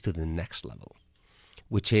take this to the next level,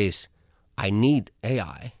 which is I need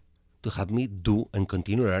AI to help me do and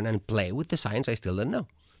continue to learn and play with the science I still don't know,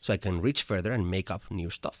 so I can reach further and make up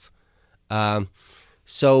new stuff.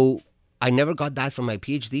 So I never got that from my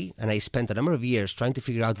PhD, and I spent a number of years trying to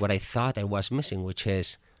figure out what I thought I was missing, which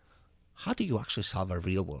is how do you actually solve a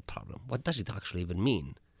real world problem? What does it actually even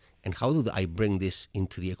mean? And how do I bring this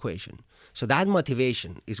into the equation? So that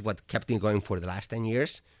motivation is what kept me going for the last 10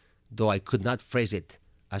 years, though I could not phrase it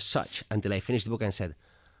as such until I finished the book and said,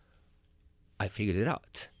 I figured it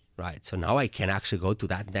out, right? So now I can actually go to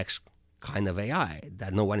that next kind of AI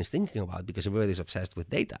that no one is thinking about because everybody's obsessed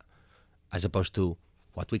with data, as opposed to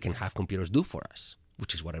what we can have computers do for us,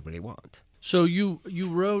 which is what I really want. So you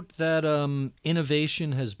wrote that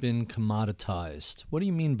innovation has been commoditized. What do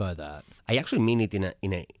you mean by that? I actually mean it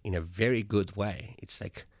in a very good way. It's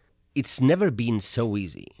like it's never been so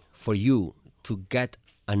easy for you to get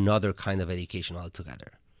another kind of education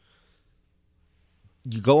altogether.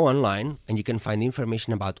 You go online and you can find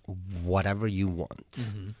information about whatever you want.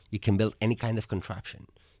 Mm-hmm. You can build any kind of contraption.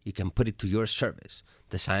 You can put it to your service.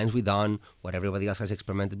 The science we've done, what everybody else has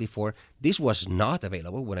experimented before, this was not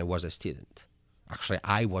available when I was a student. Actually,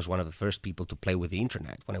 I was one of the first people to play with the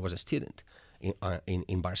internet when I was a student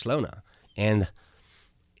in Barcelona. And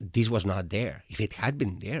this was not there. If it had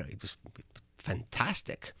been there, it was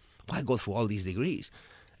fantastic. Why go through all these degrees?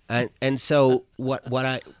 And so what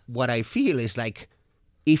I feel is like,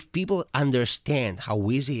 if people understand how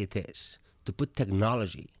easy it is to put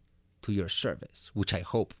technology to your service, which I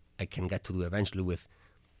hope I can get to do eventually with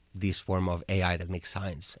this form of AI that makes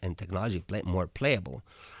science and technology more playable,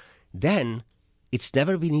 then it's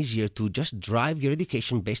never been easier to just drive your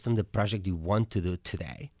education based on the project you want to do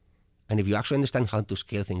today. And if you actually understand how to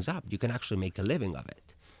scale things up, you can actually make a living of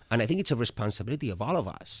it. And I think it's a responsibility of all of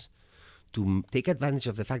us to take advantage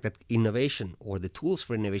of the fact that innovation or the tools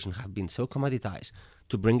for innovation have been so commoditized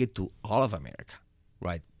to bring it to all of America,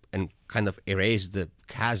 right? And kind of erase the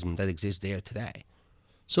chasm that exists there today.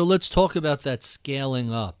 So let's talk about that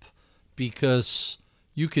scaling up, because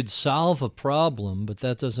you could solve a problem, but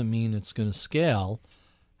that doesn't mean it's going to scale.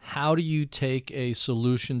 How do you take a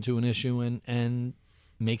solution to an issue and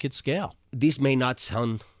make it scale? This may not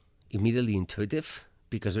sound immediately intuitive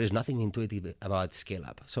because there is nothing intuitive about scale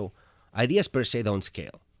up. So ideas per se don't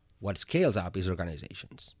scale. What scales up is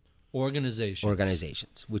organizations.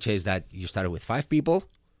 Organizations, which is that you started with 5 people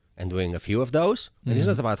and doing a few of those. And it's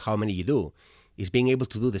not about how many you do. It's being able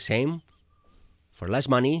to do the same for less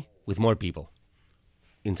money with more people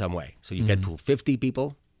in some way. So you get to 50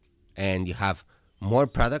 people and you have more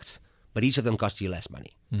products, but each of them costs you less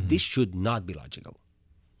money. This should not be logical,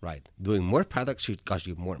 right? Doing more products should cost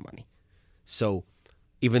you more money. So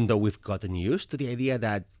even though we've gotten used to the idea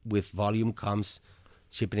that with volume comes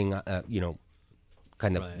shipping,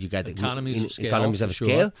 kind of, right, you get economies of scale. Economies of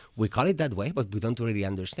scale. Sure. We call it that way, but we don't really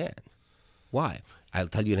understand why. I'll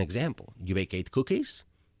tell you an example. You bake 8 cookies,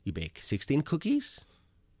 you bake 16 cookies,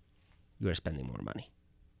 you're spending more money.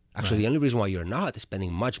 Actually, The only reason why you're not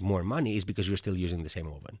spending much more money is because you're still using the same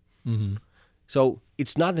oven. Mm-hmm. So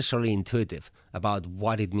it's not necessarily intuitive about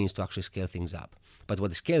what it means to actually scale things up. But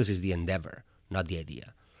what scales is the endeavor, not the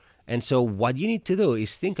idea. And so what you need to do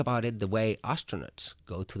is think about it the way astronauts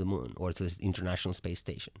go to the moon or to the International Space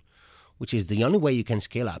Station, which is the only way you can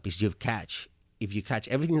scale up is if you catch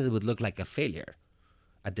everything that would look like a failure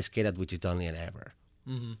at the scale at which it's only an error.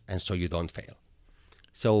 Mm-hmm. And so you don't fail.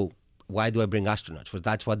 So why do I bring astronauts? Well,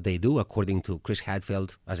 that's what they do, according to Chris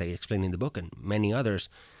Hadfield, as I explained in the book, and many others.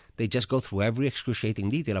 They just go through every excruciating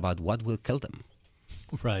detail about what will kill them.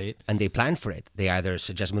 Right. And they plan for it. They either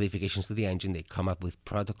suggest modifications to the engine, they come up with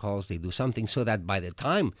protocols, they do something so that by the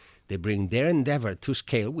time they bring their endeavor to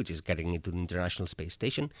scale, which is getting into the International Space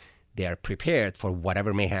Station, they are prepared for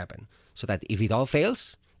whatever may happen. So that if it all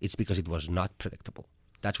fails, it's because it was not predictable.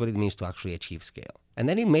 That's what it means to actually achieve scale. And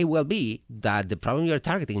then it may well be that the problem you're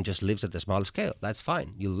targeting just lives at a small scale. That's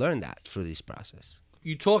fine. You'll learn that through this process.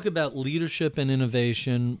 You talk about leadership and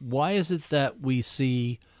innovation. Why is it that we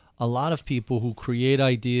see a lot of people who create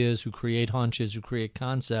ideas, who create hunches, who create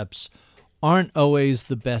concepts, aren't always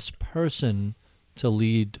the best person to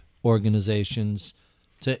lead organizations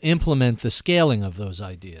to implement the scaling of those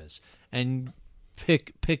ideas? And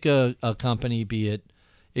pick a company,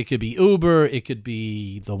 it could be Uber, it could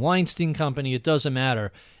be the Weinstein Company, it doesn't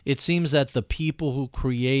matter. It seems that the people who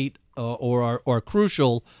create or are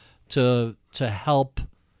crucial to help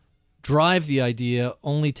drive the idea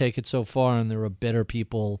only take it so far, and there are better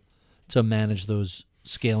people to manage those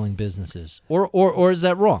scaling businesses. Or is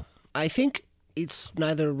that wrong? I think it's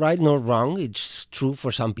neither right nor wrong. It's true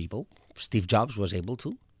for some people. Steve Jobs was able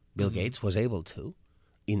to. Bill Gates was able to.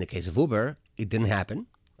 In the case of Uber, it didn't happen.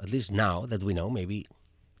 At least now that we know, maybe,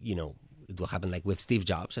 it will happen like with Steve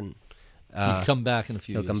Jobs. And he'll come back in a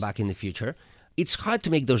few years. He'll come back in the future. It's hard to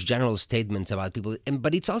make those general statements about people.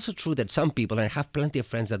 But it's also true that some people, and I have plenty of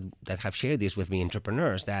friends that have shared this with me,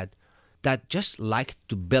 entrepreneurs, that that just like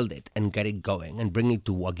to build it and get it going and bring it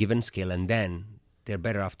to a given scale, and then they're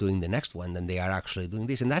better off doing the next one than they are actually doing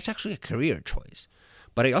this. And that's actually a career choice.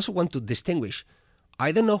 But I also want to distinguish,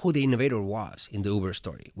 I don't know who the innovator was in the Uber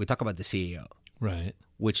story. We talk about the CEO, Right.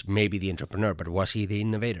 which may be the entrepreneur, but was he the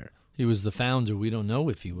innovator? He was the founder. We don't know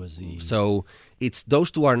if he was the... So it's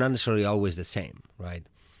those two are not necessarily always the same, right?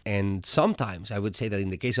 And sometimes I would say that in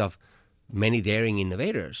the case of many daring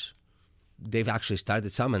innovators, they've actually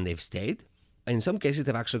started some and they've stayed. In some cases,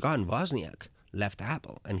 they've actually gone. Wozniak left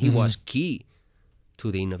Apple, and he was key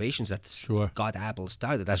to the innovations that got Apple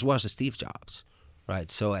started, as was Steve Jobs, right?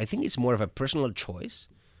 So I think it's more of a personal choice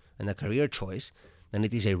and a career choice than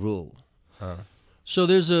it is a rule. So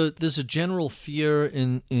there's a general fear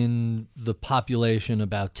in the population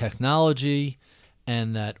about technology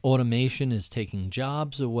and that automation is taking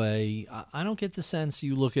jobs away. I don't get the sense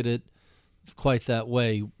you look at it quite that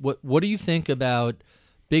way. What do you think about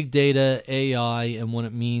big data, AI, and what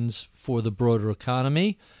it means for the broader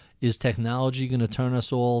economy? Is technology going to turn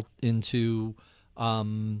us all into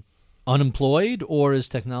unemployed, or is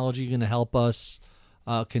technology going to help us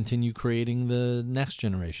continue creating the next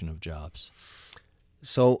generation of jobs?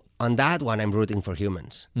 So on that one, I'm rooting for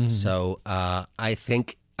humans. So I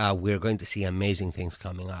think we're going to see amazing things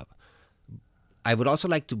coming up. I would also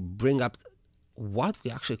like to bring up what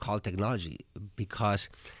we actually call technology, because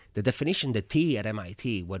the definition, the T at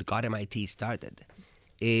MIT, what got MIT started,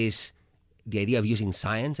 is the idea of using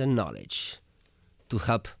science and knowledge to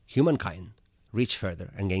help humankind reach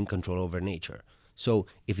further and gain control over nature. So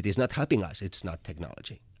if it is not helping us, it's not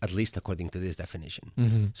technology, at least according to this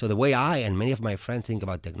definition. So the way I and many of my friends think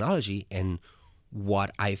about technology, and what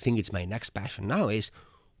I think is my next passion now, is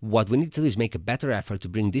what we need to do is make a better effort to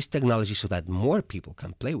bring this technology so that more people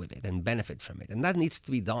can play with it and benefit from it. And that needs to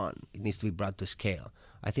be done. It needs to be brought to scale.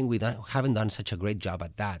 I think we haven't done such a great job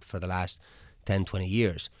at that for the last 10, 20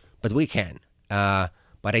 years. But we can.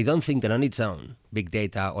 But I don't think that on its own, big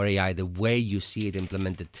data or AI, the way you see it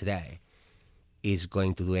implemented today, is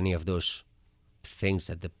going to do any of those things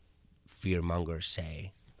that the fearmongers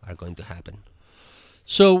say are going to happen.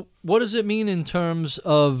 So what does it mean in terms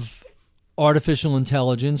of artificial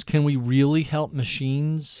intelligence? Can we really help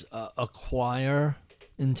machines acquire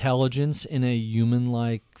intelligence in a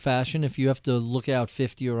human-like fashion? If you have to look out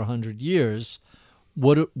 50 or 100 years,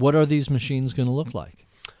 what are these machines going to look like?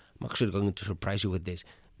 I'm actually going to surprise you with this.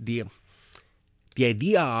 The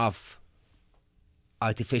idea of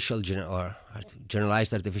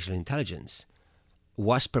generalized artificial intelligence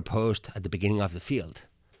was proposed at the beginning of the field.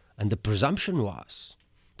 And the presumption was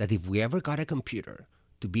that if we ever got a computer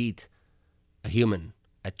to beat a human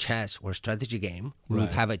at chess or a strategy game, we would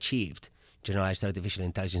have achieved generalized artificial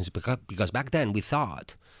intelligence, because back then we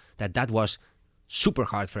thought that that was super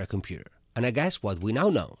hard for a computer. And I guess what we now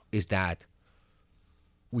know is that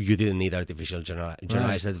you didn't need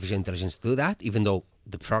generalized artificial intelligence to do that, even though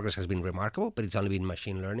the progress has been remarkable, but it's only been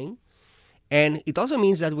machine learning. And it also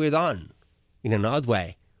means that we're done. In an odd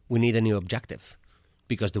way, we need a new objective,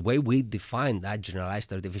 because the way we define that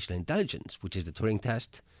generalized artificial intelligence, which is the Turing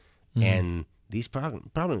test and these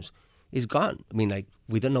problems, is gone. I mean, like,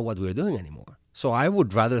 we don't know what we're doing anymore. So I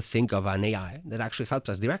would rather think of an AI that actually helps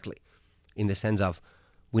us directly, in the sense of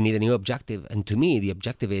we need a new objective. And to me, the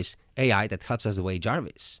objective is AI that helps us the way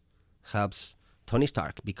Jarvis helps Tony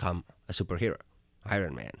Stark become a superhero,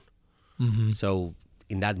 Iron Man. So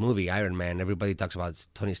in that movie, Iron Man, everybody talks about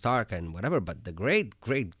Tony Stark and whatever, but the great,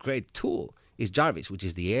 great, great tool is Jarvis, which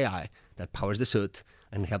is the AI that powers the suit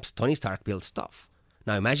and helps Tony Stark build stuff.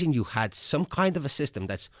 Now imagine you had some kind of a system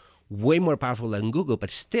that's way more powerful than Google,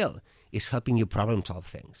 but still is helping you problem solve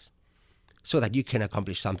things so that you can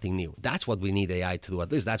accomplish something new. That's what we need AI to do.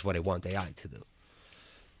 At least that's what I want AI to do.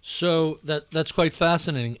 So that's quite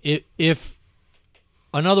fascinating. If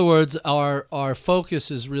in other words, our focus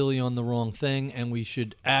is really on the wrong thing, and we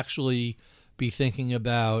should actually be thinking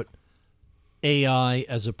about AI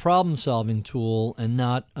as a problem-solving tool and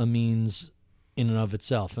not a means in and of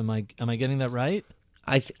itself. Am I getting that right?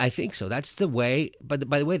 I think so. That's the way. But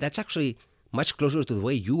by the way, that's actually much closer to the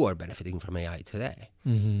way you are benefiting from AI today.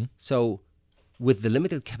 So with the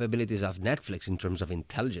limited capabilities of Netflix in terms of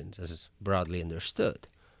intelligence, as is broadly understood,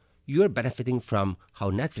 you're benefiting from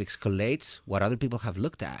how Netflix collates what other people have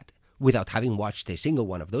looked at without having watched a single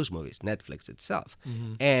one of those movies, Netflix itself.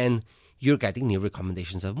 And you're getting new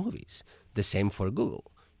recommendations of movies. The same for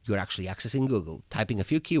Google. You're actually accessing Google, typing a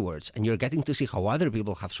few keywords, and you're getting to see how other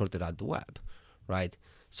people have sorted out the web, right?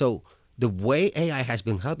 So the way AI has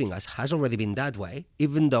been helping us has already been that way,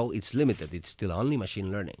 even though it's limited. It's still only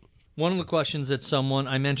machine learning. One of the questions that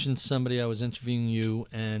I mentioned somebody, I was interviewing you,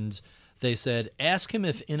 and They said, ask him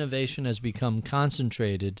if innovation has become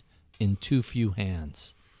concentrated in too few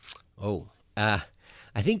hands.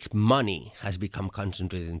 I think money has become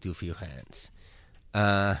concentrated in too few hands.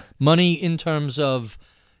 Money in terms of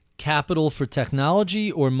capital for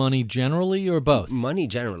technology, or money generally, or both? Money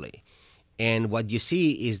generally. And what you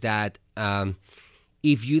see is that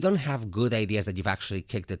if you don't have good ideas that you've actually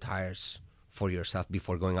kicked the tires for yourself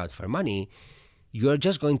before going out for money, you're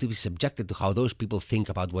just going to be subjected to how those people think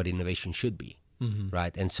about what innovation should be,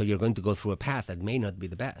 right? And so you're going to go through a path that may not be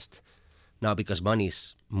the best. Now, because money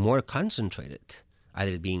is more concentrated,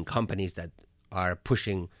 either it being companies that are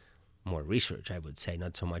pushing more research, I would say,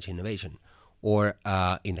 not so much innovation, or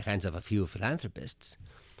in the hands of a few philanthropists,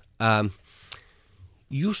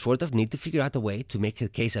 you sort of need to figure out a way to make the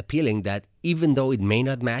case appealing that even though it may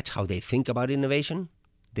not match how they think about innovation,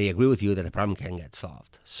 they agree with you that the problem can get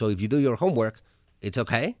solved. So if you do your homework, it's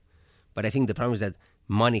okay. But I think the problem is that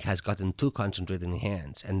money has gotten too concentrated in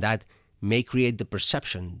hands, and that may create the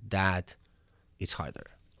perception that it's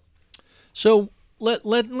harder. So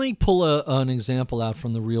let me pull an example out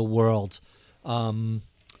from the real world.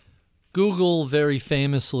 Google very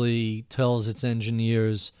famously tells its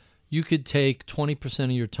engineers, you could take 20%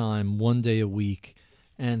 of your time, 1 day a week,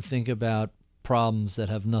 and think about problems that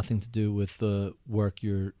have nothing to do with the work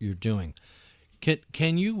you're doing.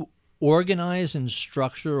 Can you organize and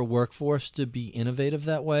structure a workforce to be innovative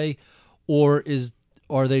that way, or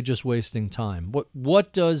are they just wasting time?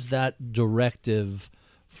 What does that directive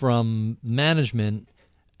from management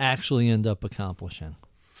actually end up accomplishing?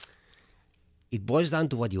 It boils down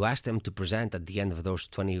to what you ask them to present at the end of those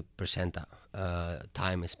 20%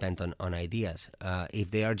 time spent on ideas. If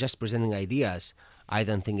they are just presenting ideas, I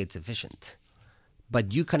don't think it's efficient.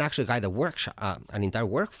 But you can actually guide an entire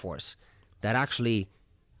workforce that actually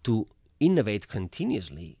to innovate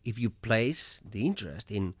continuously if you place the interest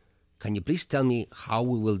in, can you please tell me how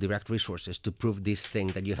we will direct resources to prove this thing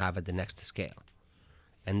that you have at the next scale?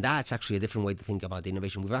 And that's actually a different way to think about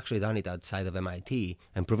innovation. We've actually done it outside of MIT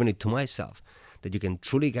and proven it to myself that you can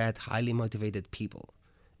truly get highly motivated people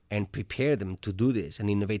and prepare them to do this and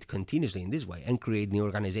innovate continuously in this way and create new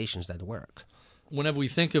organizations that work. Whenever we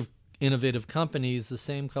think of innovative companies, the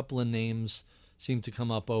same couple of names seem to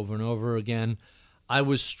come up over and over again. I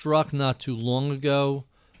was struck not too long ago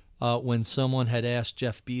when someone had asked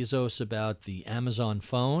Jeff Bezos about the Amazon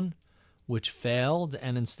phone, which failed,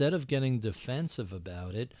 and instead of getting defensive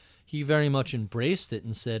about it, he very much embraced it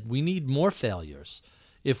and said, we need more failures.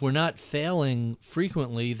 If we're not failing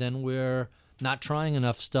frequently, then we're not trying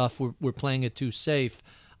enough stuff. We're playing it too safe.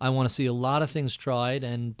 I want to see a lot of things tried,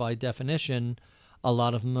 and by definition, a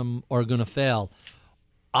lot of them are going to fail.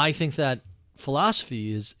 I think that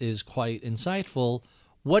philosophy is quite insightful.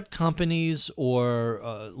 What companies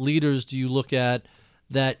or leaders do you look at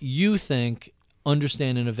that you think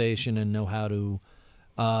understand innovation and know how to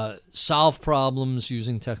solve problems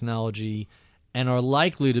using technology and are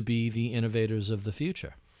likely to be the innovators of the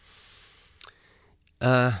future?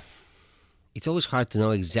 It's always hard to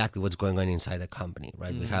know exactly what's going on inside a company,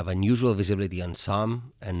 right? We have unusual visibility on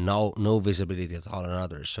some and no visibility at all on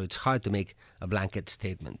others. So it's hard to make a blanket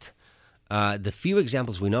statement. The few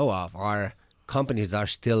examples we know of are companies that are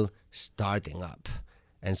still starting up.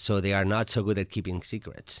 And so they are not so good at keeping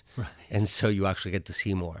secrets. Right. And so you actually get to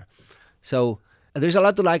see more. So there's a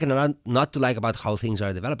lot to like and a lot not to like about how things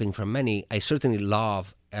are developing from many. I certainly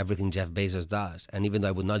love everything Jeff Bezos does. And even though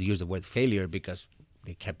I would not use the word failure because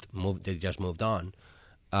they just moved on,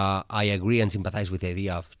 I agree and sympathize with the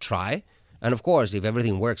idea of try. And of course, if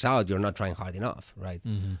everything works out, you're not trying hard enough, right?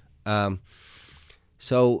 Mm-hmm.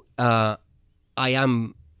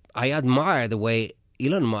 I admire the way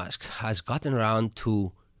Elon Musk has gotten around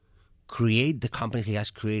to create the companies he has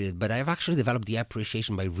created, but I've actually developed the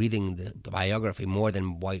appreciation by reading the biography more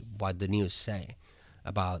than what the news say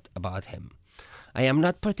about him. I am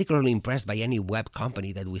not particularly impressed by any web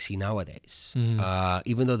company that we see nowadays. Mm-hmm.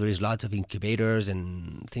 Even though there is lots of incubators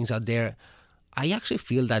and things out there, I actually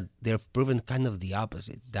feel that they've proven kind of the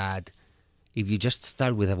opposite, that if you just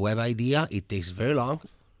start with a web idea, it takes very long,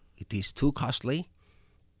 it is too costly,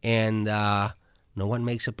 and no one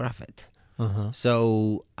makes a profit. Uh-huh.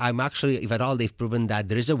 So I'm actually, if at all, they've proven that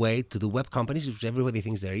there is a way to do web companies which everybody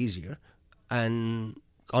thinks they're easier and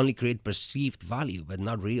only create perceived value, but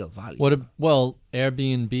not real value. Well,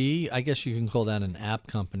 Airbnb, I guess you can call that an app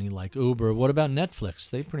company like Uber. What about Netflix?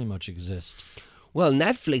 They pretty much exist. Well,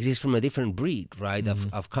 Netflix is from a different breed, right,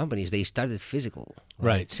 of companies. They started physical.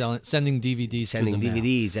 Right, sending DVDs Sending through the mail.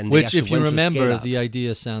 DVDs. And Which, they if you went through remember, scale-up. the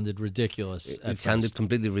idea sounded ridiculous at It first. sounded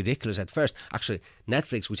completely ridiculous at first. Actually,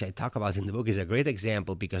 Netflix, which I talk about in the book, is a great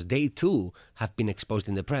example because they, too, have been exposed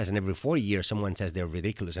in the press. And every 4 years, someone says they're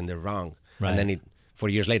ridiculous and they're wrong. Right. And then 4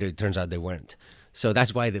 years later, it turns out they weren't. So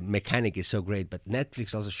that's why the mechanic is so great. But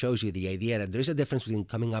Netflix also shows you the idea that there is a difference between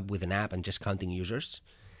coming up with an app and just counting users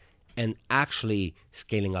and actually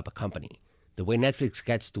scaling up a company. The way Netflix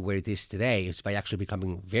gets to where it is today is by actually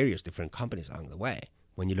becoming various different companies along the way.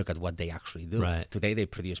 When you look at what they actually do. Right. Today, they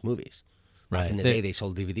produce movies. Back Right. in the day, they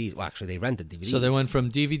sold DVDs. Well, actually, they rented DVDs. So they went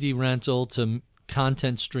from DVD rental to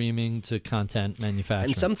content streaming to content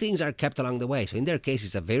manufacturing. And some things are kept along the way. So in their case,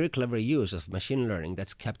 it's a very clever use of machine learning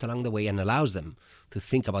that's kept along the way and allows them to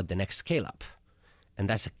think about the next scale up. And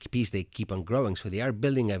that's a piece they keep on growing. So they are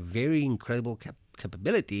building a very incredible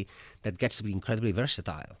capability that gets to be incredibly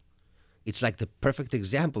versatile. It's like the perfect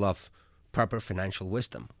example of proper financial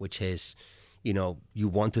wisdom, which is, you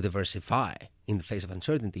want to diversify. In the face of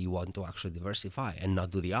uncertainty, you want to actually diversify and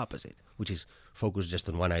not do the opposite, which is focus just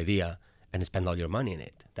on one idea and spend all your money in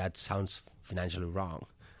it. That sounds financially wrong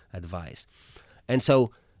advice. And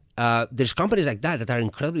so there's companies like that are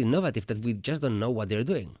incredibly innovative that we just don't know what they're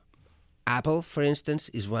doing. Apple, for instance,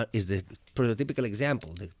 is the prototypical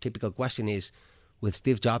example. The typical question is, with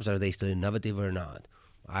Steve Jobs, are they still innovative or not?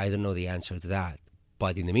 I don't know the answer to that.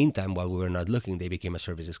 But in the meantime, while we were not looking, they became a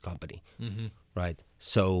services company, right?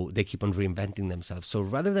 So they keep on reinventing themselves. So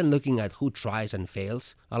rather than looking at who tries and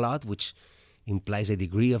fails a lot, which implies a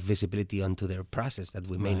degree of visibility onto their process that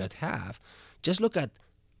we may not have, just look at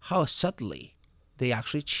how subtly they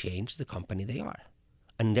actually change the company they are.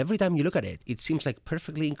 And every time you look at it, it seems like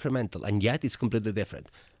perfectly incremental, and yet it's completely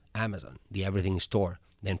different. Amazon, the everything store,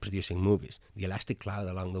 then producing movies, the Elastic Cloud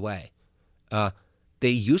along the way. They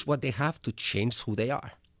use what they have to change who they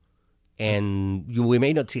are. And we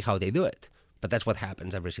may not see how they do it, but that's what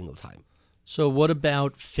happens every single time. So what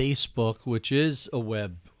about Facebook, which is a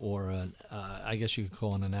web or I guess you could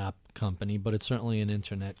call it an app company, but it's certainly an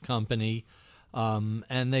internet company.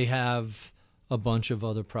 And they have a bunch of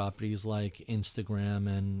other properties like Instagram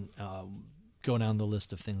and go down the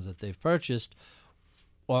list of things that they've purchased.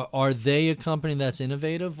 Are they a company that's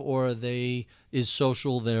innovative, or is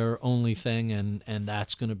social their only thing, and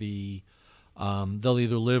that's going to be they'll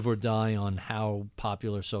either live or die on how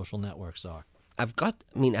popular social networks are? I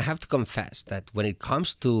have to confess that when it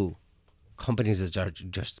comes to companies that are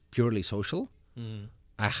just purely social,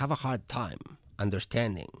 I have a hard time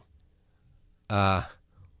understanding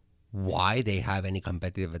why they have any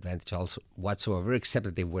competitive advantage whatsoever, except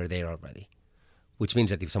that they were there already. Which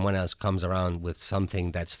means that if someone else comes around with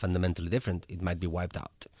something that's fundamentally different, it might be wiped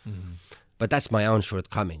out. But that's my own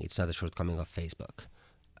shortcoming. It's not a shortcoming of Facebook.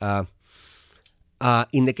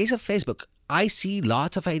 In the case of Facebook, I see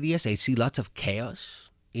lots of ideas. I see lots of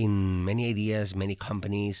chaos in many ideas, many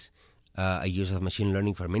companies, a use of machine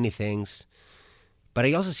learning for many things. But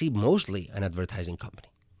I also see mostly an advertising company,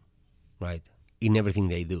 right, in everything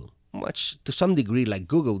they do. Much to some degree like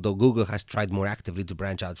Google, though Google has tried more actively to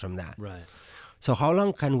branch out from that. Right. So how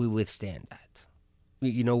long can we withstand that?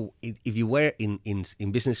 If you were in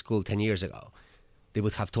business school 10 years ago, they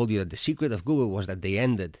would have told you that the secret of Google was that they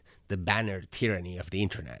ended the banner tyranny of the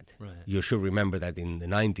internet. Right. You should remember that in the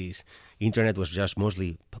 90s, internet was just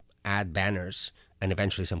mostly ad banners and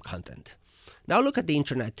eventually some content. Now look at the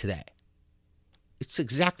internet today. It's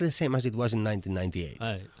exactly the same as it was in 1998.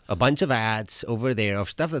 Right. A bunch of ads over there of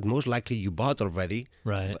stuff that most likely you bought already.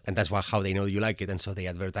 Right. And that's how they know you like it, and so they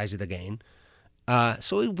advertise it again.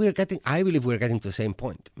 So I believe we're getting to the same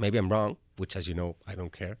point. Maybe I'm wrong, which, as you know, I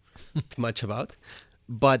don't care much about.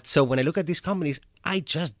 But so when I look at these companies, I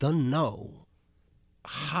just don't know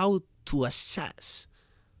how to assess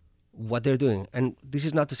what they're doing. And this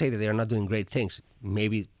is not to say that they're not doing great things.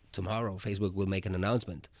 Maybe tomorrow Facebook will make an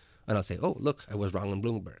announcement and I'll say, oh, look, I was wrong on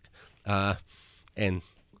Bloomberg. And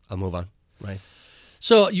I'll move on, right?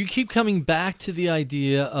 So you keep coming back to the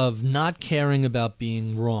idea of not caring about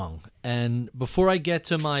being wrong. And before I get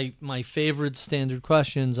to my favorite standard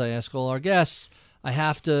questions I ask all our guests, I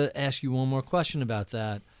have to ask you one more question about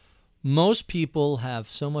that. Most people have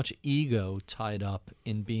so much ego tied up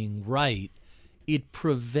in being right, it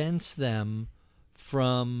prevents them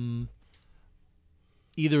from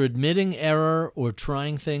either admitting error or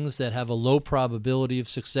trying things that have a low probability of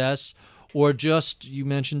success, or just, you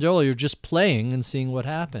mentioned earlier, just playing and seeing what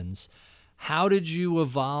happens. How did you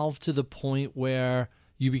evolve to the point where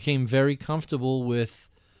you became very comfortable with,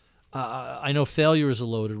 I know failure is a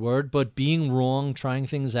loaded word, but being wrong, trying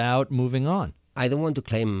things out, moving on? I don't want to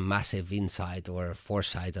claim massive insight or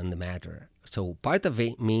foresight on the matter. So part of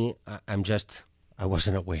it, I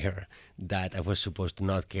wasn't aware that I was supposed to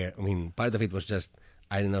not care. I mean, part of it was just,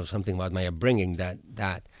 I don't know, something about my upbringing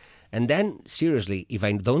that. And then, seriously, if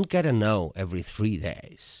I don't get a no every 3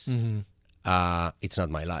 days, it's not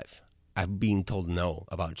my life. I've been told no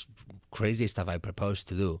about crazy stuff I proposed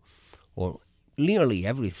to do, or nearly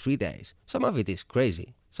every 3 days. Some of it is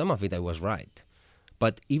crazy. Some of it I was right.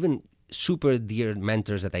 But even super dear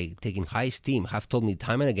mentors that I take in high esteem have told me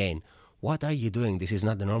time and again, what are you doing? This is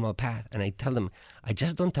not the normal path. And I tell them, I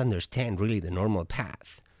just don't understand really the normal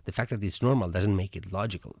path. The fact that it's normal doesn't make it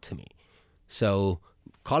logical to me. So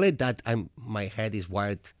call it that my head is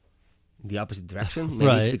wired the opposite direction.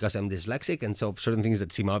 Maybe it's because I'm dyslexic, and so certain things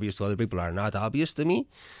that seem obvious to other people are not obvious to me.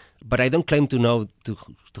 But I don't claim to know, to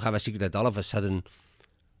have a secret that all of a sudden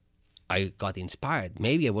I got inspired.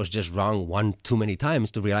 Maybe I was just wrong one too many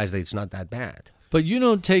times to realize that it's not that bad. But you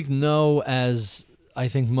don't take no as, I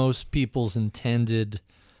think, most people's intention.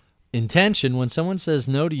 When someone says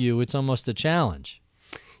no to you, it's almost a challenge.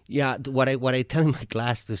 Yeah, what I tell in my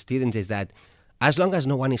class to students is that as long as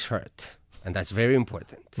no one is hurt, and that's very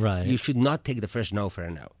important, right, you should not take the first no for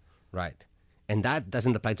a no, right? And that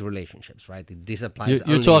doesn't apply to relationships, right? This applies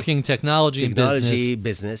You're talking technology and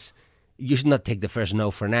business. You should not take the first no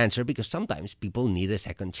for an answer, because sometimes people need a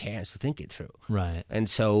second chance to think it through. Right. And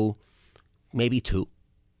so maybe 2,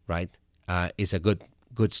 right, is a good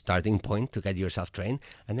starting point to get yourself trained.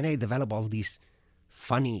 And then I develop all these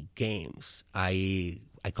funny games. I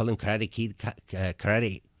call them Karate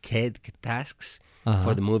Kid tasks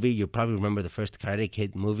for the movie. You probably remember the first Karate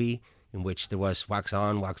Kid movie, in which there was wax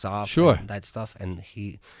on, wax off, sure, and that stuff. And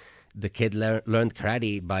the kid learned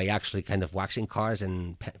karate by actually kind of waxing cars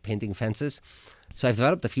and painting fences. So I've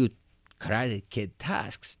developed a few Karate Kid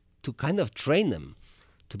tasks to kind of train them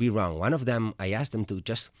to be wrong. One of them, I asked them to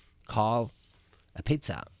just call a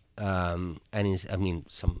pizza, some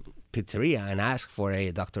pizzeria, and ask for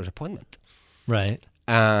a doctor's appointment. Right.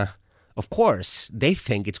 Of course, they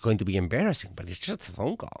think it's going to be embarrassing, but it's just a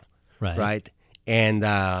phone call. Right. And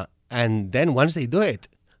then once they do it,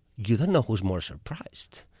 you don't know who's more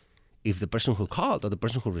surprised, if the person who called or the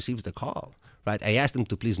person who receives the call. Right. I asked them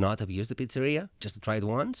to please not abuse the pizzeria, just to try it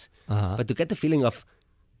once, but to get the feeling of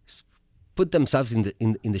put themselves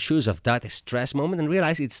in the shoes of that stress moment and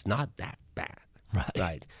realize it's not that bad.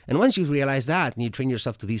 Right. And once you realize that and you train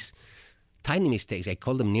yourself to these tiny mistakes, I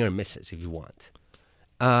call them near misses if you want,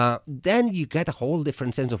 then you get a whole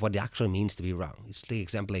different sense of what it actually means to be wrong. It's the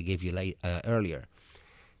example I gave you earlier.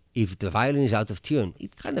 If the violin is out of tune,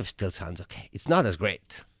 it kind of still sounds okay. It's not as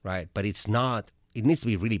great, right? But it's not, it needs to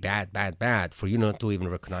be really bad for you not to even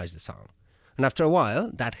recognize the song. And after a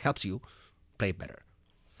while, that helps you play better.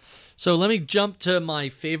 So let me jump to my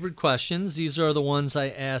favorite questions. These are the ones I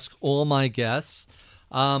ask all my guests.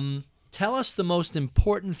 Tell us the most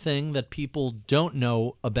important thing that people don't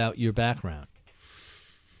know about your background.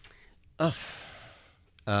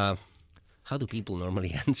 How do people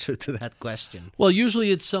normally answer to that question? Well,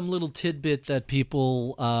 usually it's some little tidbit that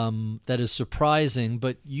people, that is surprising,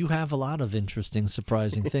 but you have a lot of interesting,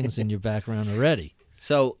 surprising things in your background already.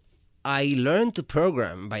 So I learned to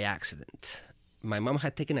program by accident. My mom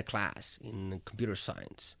had taken a class in computer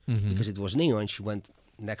science because it was new, and she went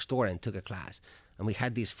next door and took a class. And we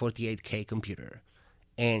had this 48K computer.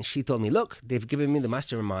 And she told me, look, they've given me the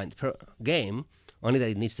Mastermind game, only that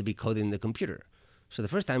it needs to be coded in the computer. So the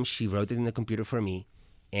first time she wrote it in the computer for me,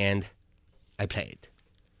 and I played.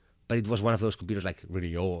 But it was one of those computers like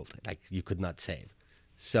really old, like you could not save.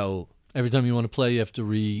 So every time you want to play, you have to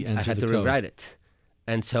re-enter the code. I had to rewrite it.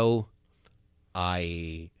 And so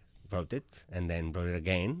I wrote it, and then wrote it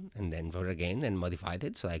again, and then wrote it again, and modified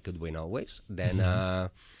it so I could win always. Then,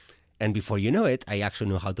 and before you know it, I actually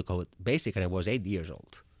knew how to code BASIC, and I was 8 years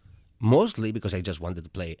old. Mostly because I just wanted to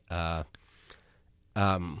play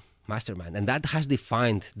Mastermind. And that has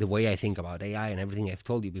defined the way I think about AI and everything I've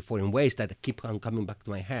told you before in ways that keep on coming back to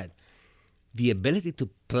my head. The ability to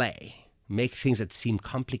play, make things that seem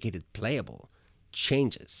complicated playable,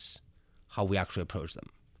 changes how we actually approach them.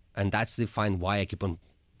 And that's defined why I keep on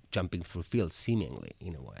jumping through fields, seemingly,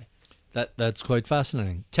 in a way. That's quite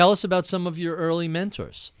fascinating. Tell us about some of your early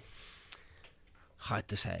mentors. Hard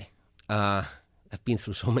to say. I've been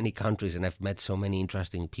through so many countries and I've met so many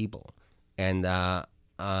interesting people. And that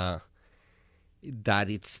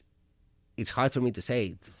it's hard for me to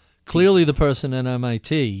say. Clearly the person at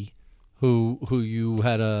MIT who you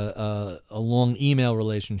had a long email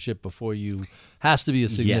relationship before you has to be a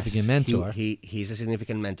significant mentor. He's a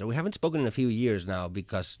significant mentor. We haven't spoken in a few years now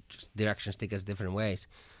because directions take us different ways.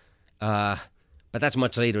 But that's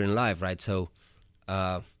much later in life, right? So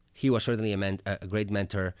He was certainly a great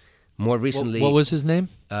mentor. More recently... What was his name?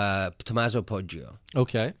 Tommaso Poggio.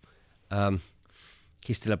 Okay.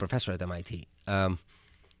 He's still a professor at MIT.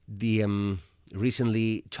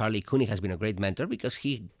 Recently, Charlie Cooney has been a great mentor because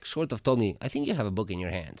he sort of told me, I think you have a book in your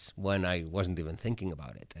hands, when I wasn't even thinking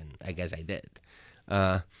about it, and I guess I did.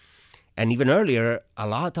 And even earlier, a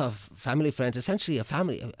lot of family friends, essentially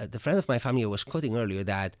the friend of my family I was quoting earlier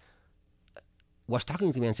that was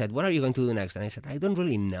talking to me and said, what are you going to do next? And I said, I don't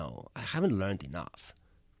really know. I haven't learned enough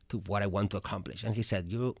to what I want to accomplish. And he said,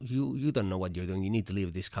 you don't know what you're doing. You need to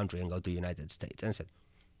leave this country and go to the United States. And I said,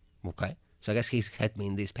 okay. So I guess he's had me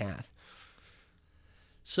in this path.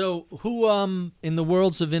 So who, in the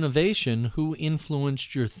worlds of innovation, who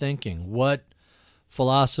influenced your thinking? What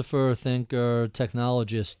philosopher, thinker,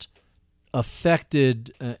 technologist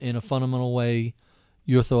affected in a fundamental way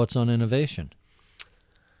your thoughts on innovation?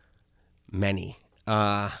 Many.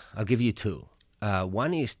 I'll give you two.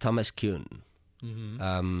 One is Thomas Kuhn,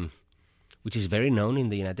 which is very known in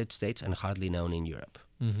the United States and hardly known in Europe,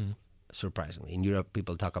 surprisingly. In Europe,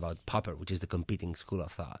 people talk about Popper, which is the competing school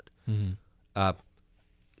of thought.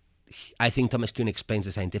 I think Thomas Kuhn explains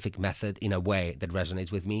the scientific method in a way that resonates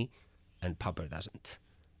with me, and Popper doesn't.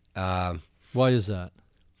 Why is that?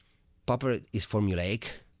 Popper is formulaic,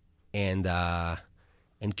 and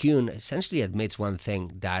Kuhn essentially admits one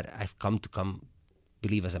thing that I've come to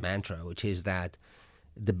believe as a mantra, which is that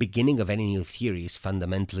the beginning of any new theory is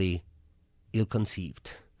fundamentally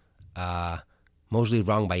ill-conceived, mostly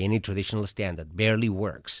wrong by any traditional standard, barely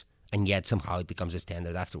works, and yet somehow it becomes a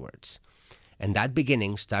standard afterwards. And that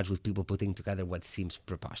beginning starts with people putting together what seems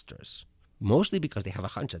preposterous, mostly because they have a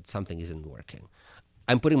hunch that something isn't working.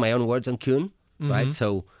 I'm putting my own words on Kuhn, right?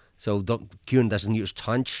 So Kuhn doesn't use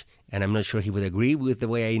hunch, and I'm not sure he would agree with the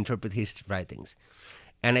way I interpret his writings.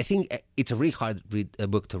 And I think it's a really hard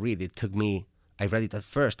book to read. I read it at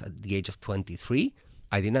first at the age of 23.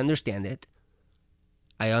 I didn't understand it.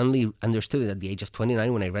 I only understood it at the age of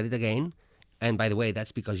 29 when I read it again. And by the way,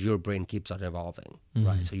 that's because your brain keeps on evolving,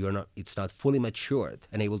 right? So it's not fully matured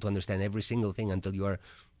and able to understand every single thing until you are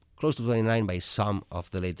close to 29 by some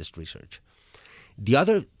of the latest research. The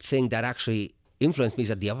other thing that actually influenced me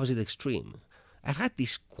is at the opposite extreme. I've had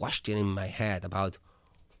this question in my head about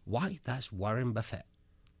why does Warren Buffett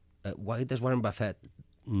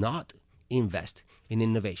not invest in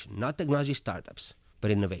innovation, not technology startups,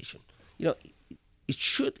 but innovation? You know,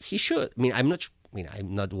 he should. I'm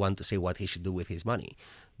not one to say what he should do with his money,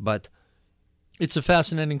 but it's a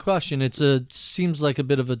fascinating question. It seems like a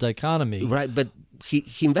bit of a dichotomy, right? But he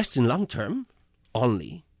invests in long term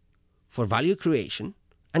only for value creation,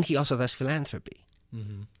 and he also does philanthropy,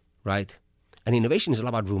 right? And innovation is all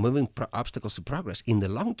about removing obstacles to progress in the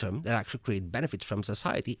long term that actually create benefits from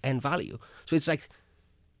society and value. So it's like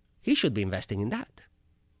he should be investing in that,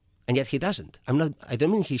 and yet he doesn't. I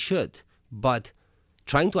don't mean he should, but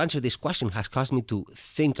trying to answer this question has caused me to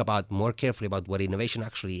think more carefully about what innovation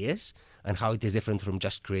actually is and how it is different from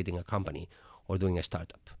just creating a company or doing a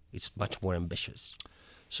startup. It's much more ambitious.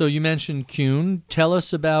 So you mentioned Kuhn. Tell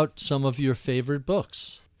us about some of your favorite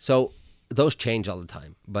books. So those change all the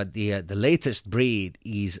time, but the latest breed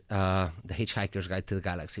is The Hitchhiker's Guide to the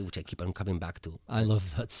Galaxy, which I keep on coming back to. I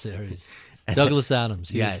love that series. Douglas Adams,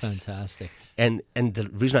 he's fantastic. And the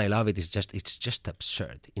reason I love it is it's just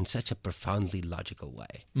absurd in such a profoundly logical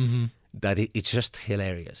way that it's just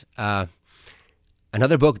hilarious.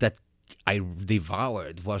 Another book that I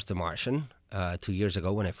devoured was The Martian 2 years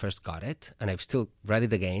ago when I first got it, and I've still read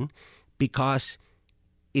it again because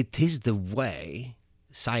it is the way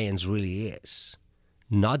science really is,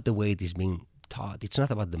 not the way it is being taught. It's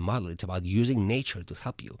not about the model, it's about using nature to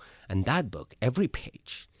help you. And that book, every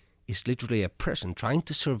page, is literally a person trying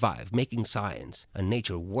to survive, making science and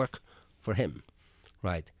nature work for him,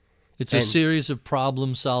 right? It's a series of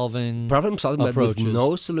problem-solving approaches, but with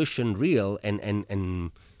no solution real,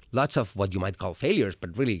 and lots of what you might call failures,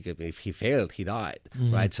 but really, if he failed, he died,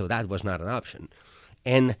 right? So that was not an option.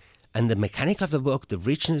 And the mechanic of the book, the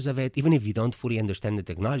richness of it, even if you don't fully understand the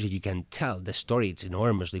technology, you can tell the story, it's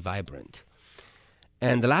enormously vibrant.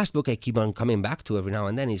 And the last book I keep on coming back to every now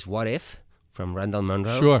and then is What If? From Randall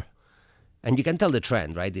Munroe. Sure. And you can tell the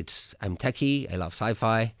trend, right? I'm techie, I love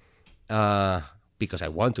sci-fi, because I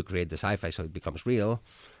want to create the sci-fi so it becomes real.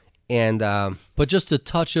 And but just a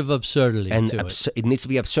touch of absurdity to it. It needs to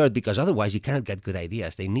be absurd because otherwise you cannot get good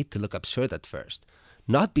ideas. They need to look absurd at first.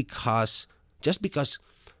 Just because,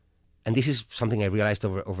 and this is something I realized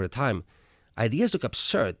over time, ideas look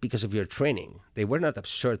absurd because of your training. They were not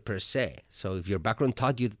absurd per se. So if your background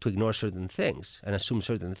taught you to ignore certain things and assume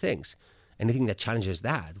certain things, anything that challenges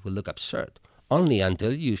that will look absurd, only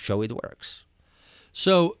until you show it works.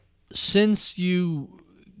 So since you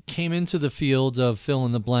came into the field of fill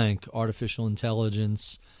in the blank, artificial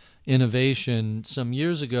intelligence, innovation some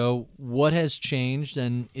years ago, what has changed,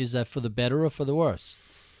 and is that for the better or for the worse?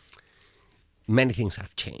 Many things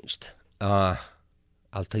have changed. I'll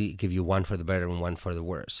give you one for the better and one for the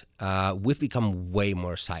worse. We've become way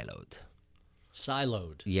more siloed.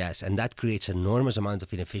 Siloed. Yes, and that creates enormous amounts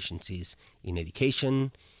of inefficiencies in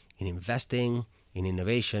education, in investing, in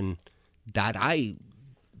innovation that I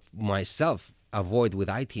myself avoid with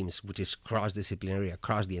iTeams, which is cross-disciplinary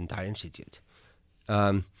across the entire institute.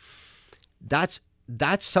 That's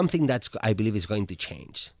something that I believe is going to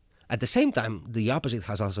change. At the same time, the opposite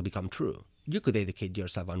has also become true. You could educate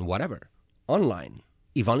yourself on whatever, online,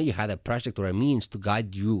 if only you had a project or a means to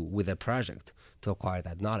guide you with a project to acquire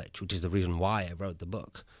that knowledge, which is the reason why I wrote the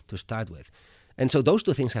book to start with. And so those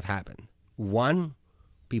two things have happened. One,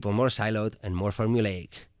 people more siloed and more formulaic.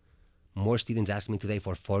 More students ask me today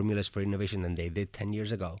for formulas for innovation than they did 10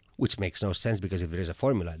 years ago, which makes no sense, because if there is a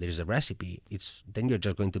formula, there is a recipe, then you're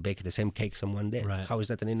just going to bake the same cake someone did. Right. How is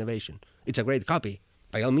that an innovation? It's a great copy.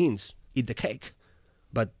 By all means, eat the cake.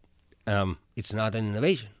 But it's not an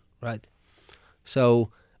innovation, right?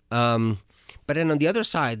 So, but then on the other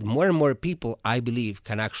side, more and more people, I believe,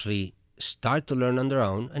 can actually start to learn on their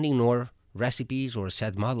own and ignore recipes or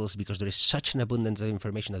set models, because there is such an abundance of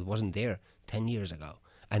information that wasn't there 10 years ago.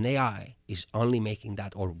 And AI is only making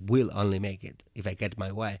that, or will only make it, if I get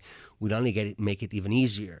my way, will only make it even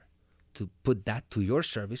easier to put that to your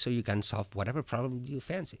service so you can solve whatever problem you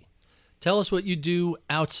fancy. Tell us what you do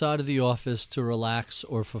outside of the office to relax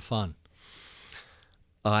or for fun.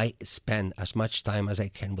 I spend as much time as I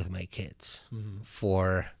can with my kids,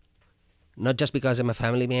 for not just because I'm a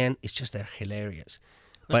family man, it's just they're hilarious.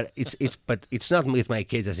 But it's not with my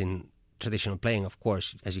kids as in traditional playing, of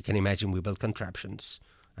course. As you can imagine, we build contraptions.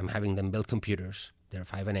 I'm having them build computers. They're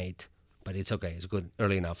 5 and 8, but it's okay. It's good,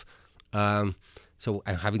 early enough. So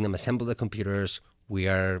I'm having them assemble the computers. We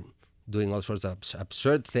are doing all sorts of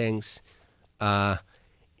absurd things.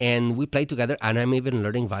 And we play together, and I'm even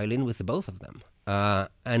learning violin with the both of them.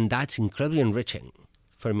 And that's incredibly enriching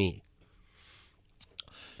for me.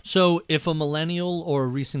 So if a millennial or a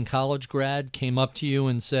recent college grad came up to you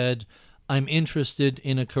and said, I'm interested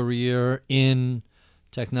in a career in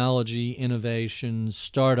technology, innovation,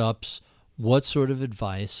 startups, what sort of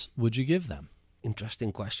advice would you give them?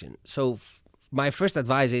 Interesting question. So my first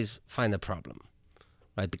advice is find a problem,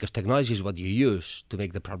 right? Because technology is what you use to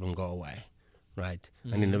make the problem go away, right?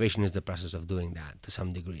 Mm-hmm. And innovation is the process of doing that to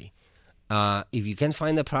some degree. If you can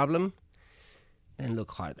find a problem, then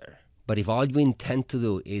look harder. But if all you intend to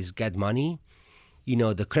do is get money,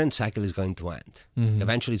 the current cycle is going to end. Mm-hmm.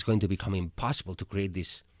 Eventually, it's going to become impossible to create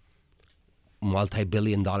these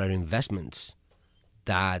multi-billion-dollar investments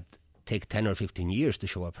that take 10 or 15 years to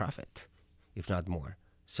show a profit, if not more.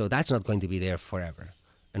 So that's not going to be there forever.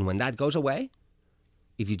 And when that goes away,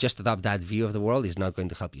 if you just adopt that view of the world, it's not going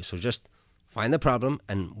to help you. So just find the problem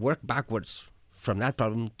and work backwards from that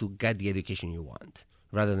problem to get the education you want,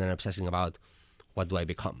 rather than obsessing about what do I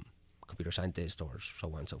become, computer scientist or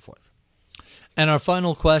so on and so forth. And our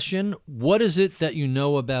final question, what is it that you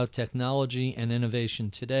know about technology and innovation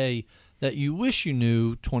today that you wish you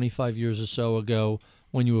knew 25 years or so ago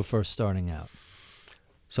when you were first starting out?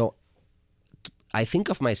 So I think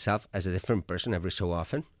of myself as a different person every so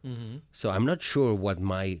often. Mm-hmm. So I'm not sure what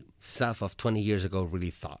my self of 20 years ago really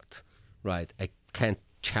thought, right? I can't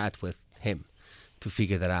chat with him to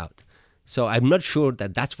figure that out. So I'm not sure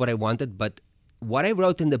that that's what I wanted, but what I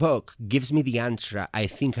wrote in the book gives me the answer I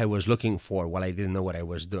think I was looking for while I didn't know what I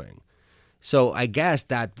was doing. So I guess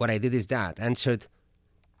that what I did is that answered,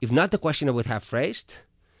 if not the question I would have phrased,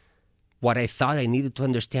 what I thought I needed to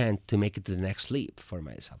understand to make it to the next leap for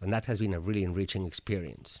myself. And that has been a really enriching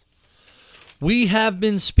experience. We have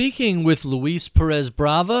been speaking with Luis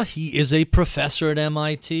Perez-Brava. He is a professor at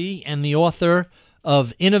MIT and the author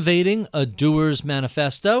of Innovating, a Doer's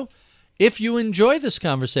Manifesto. If you enjoy this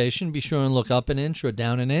conversation, be sure and look up an inch or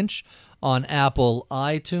down an inch on Apple,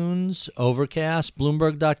 iTunes, Overcast,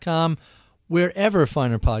 Bloomberg.com, wherever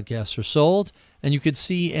finer podcasts are sold. And you could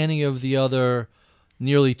see any of the other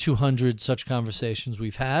nearly 200 such conversations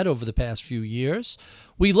we've had over the past few years.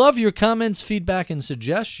 We love your comments, feedback, and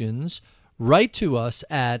suggestions. Write to us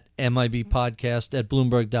at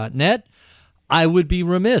mibpodcast@bloomberg.net. I would be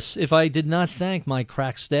remiss if I did not thank my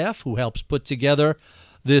crack staff who helps put together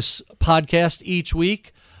this podcast each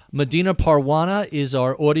week. Medina Parwana is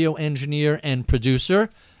our audio engineer and producer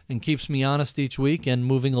and keeps me honest each week and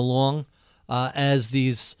moving along as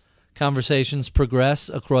these conversations progress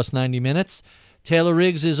across 90 minutes. Taylor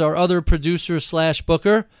Riggs is our other producer /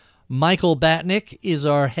 booker. Michael Batnick is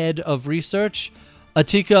our head of research.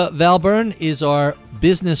 Atika Valburn is our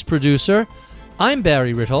business producer. I'm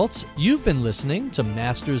Barry Ritholtz. You've been listening to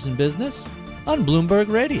Masters in Business on Bloomberg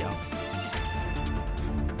Radio.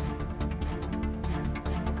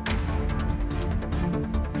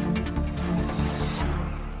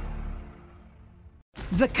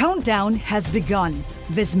 The countdown has begun.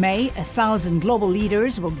 This May, 1,000 global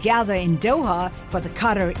leaders will gather in Doha for the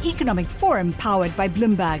Qatar Economic Forum powered by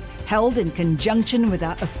Bloomberg, held in conjunction with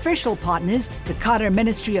our official partners, the Qatar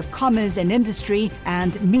Ministry of Commerce and Industry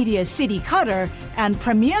and Media City Qatar, and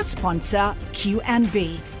premier sponsor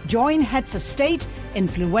QNB. Join heads of state,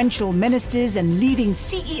 influential ministers, and leading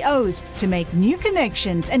CEOs to make new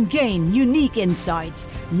connections and gain unique insights.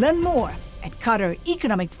 Learn more at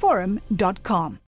QatarEconomicForum.com.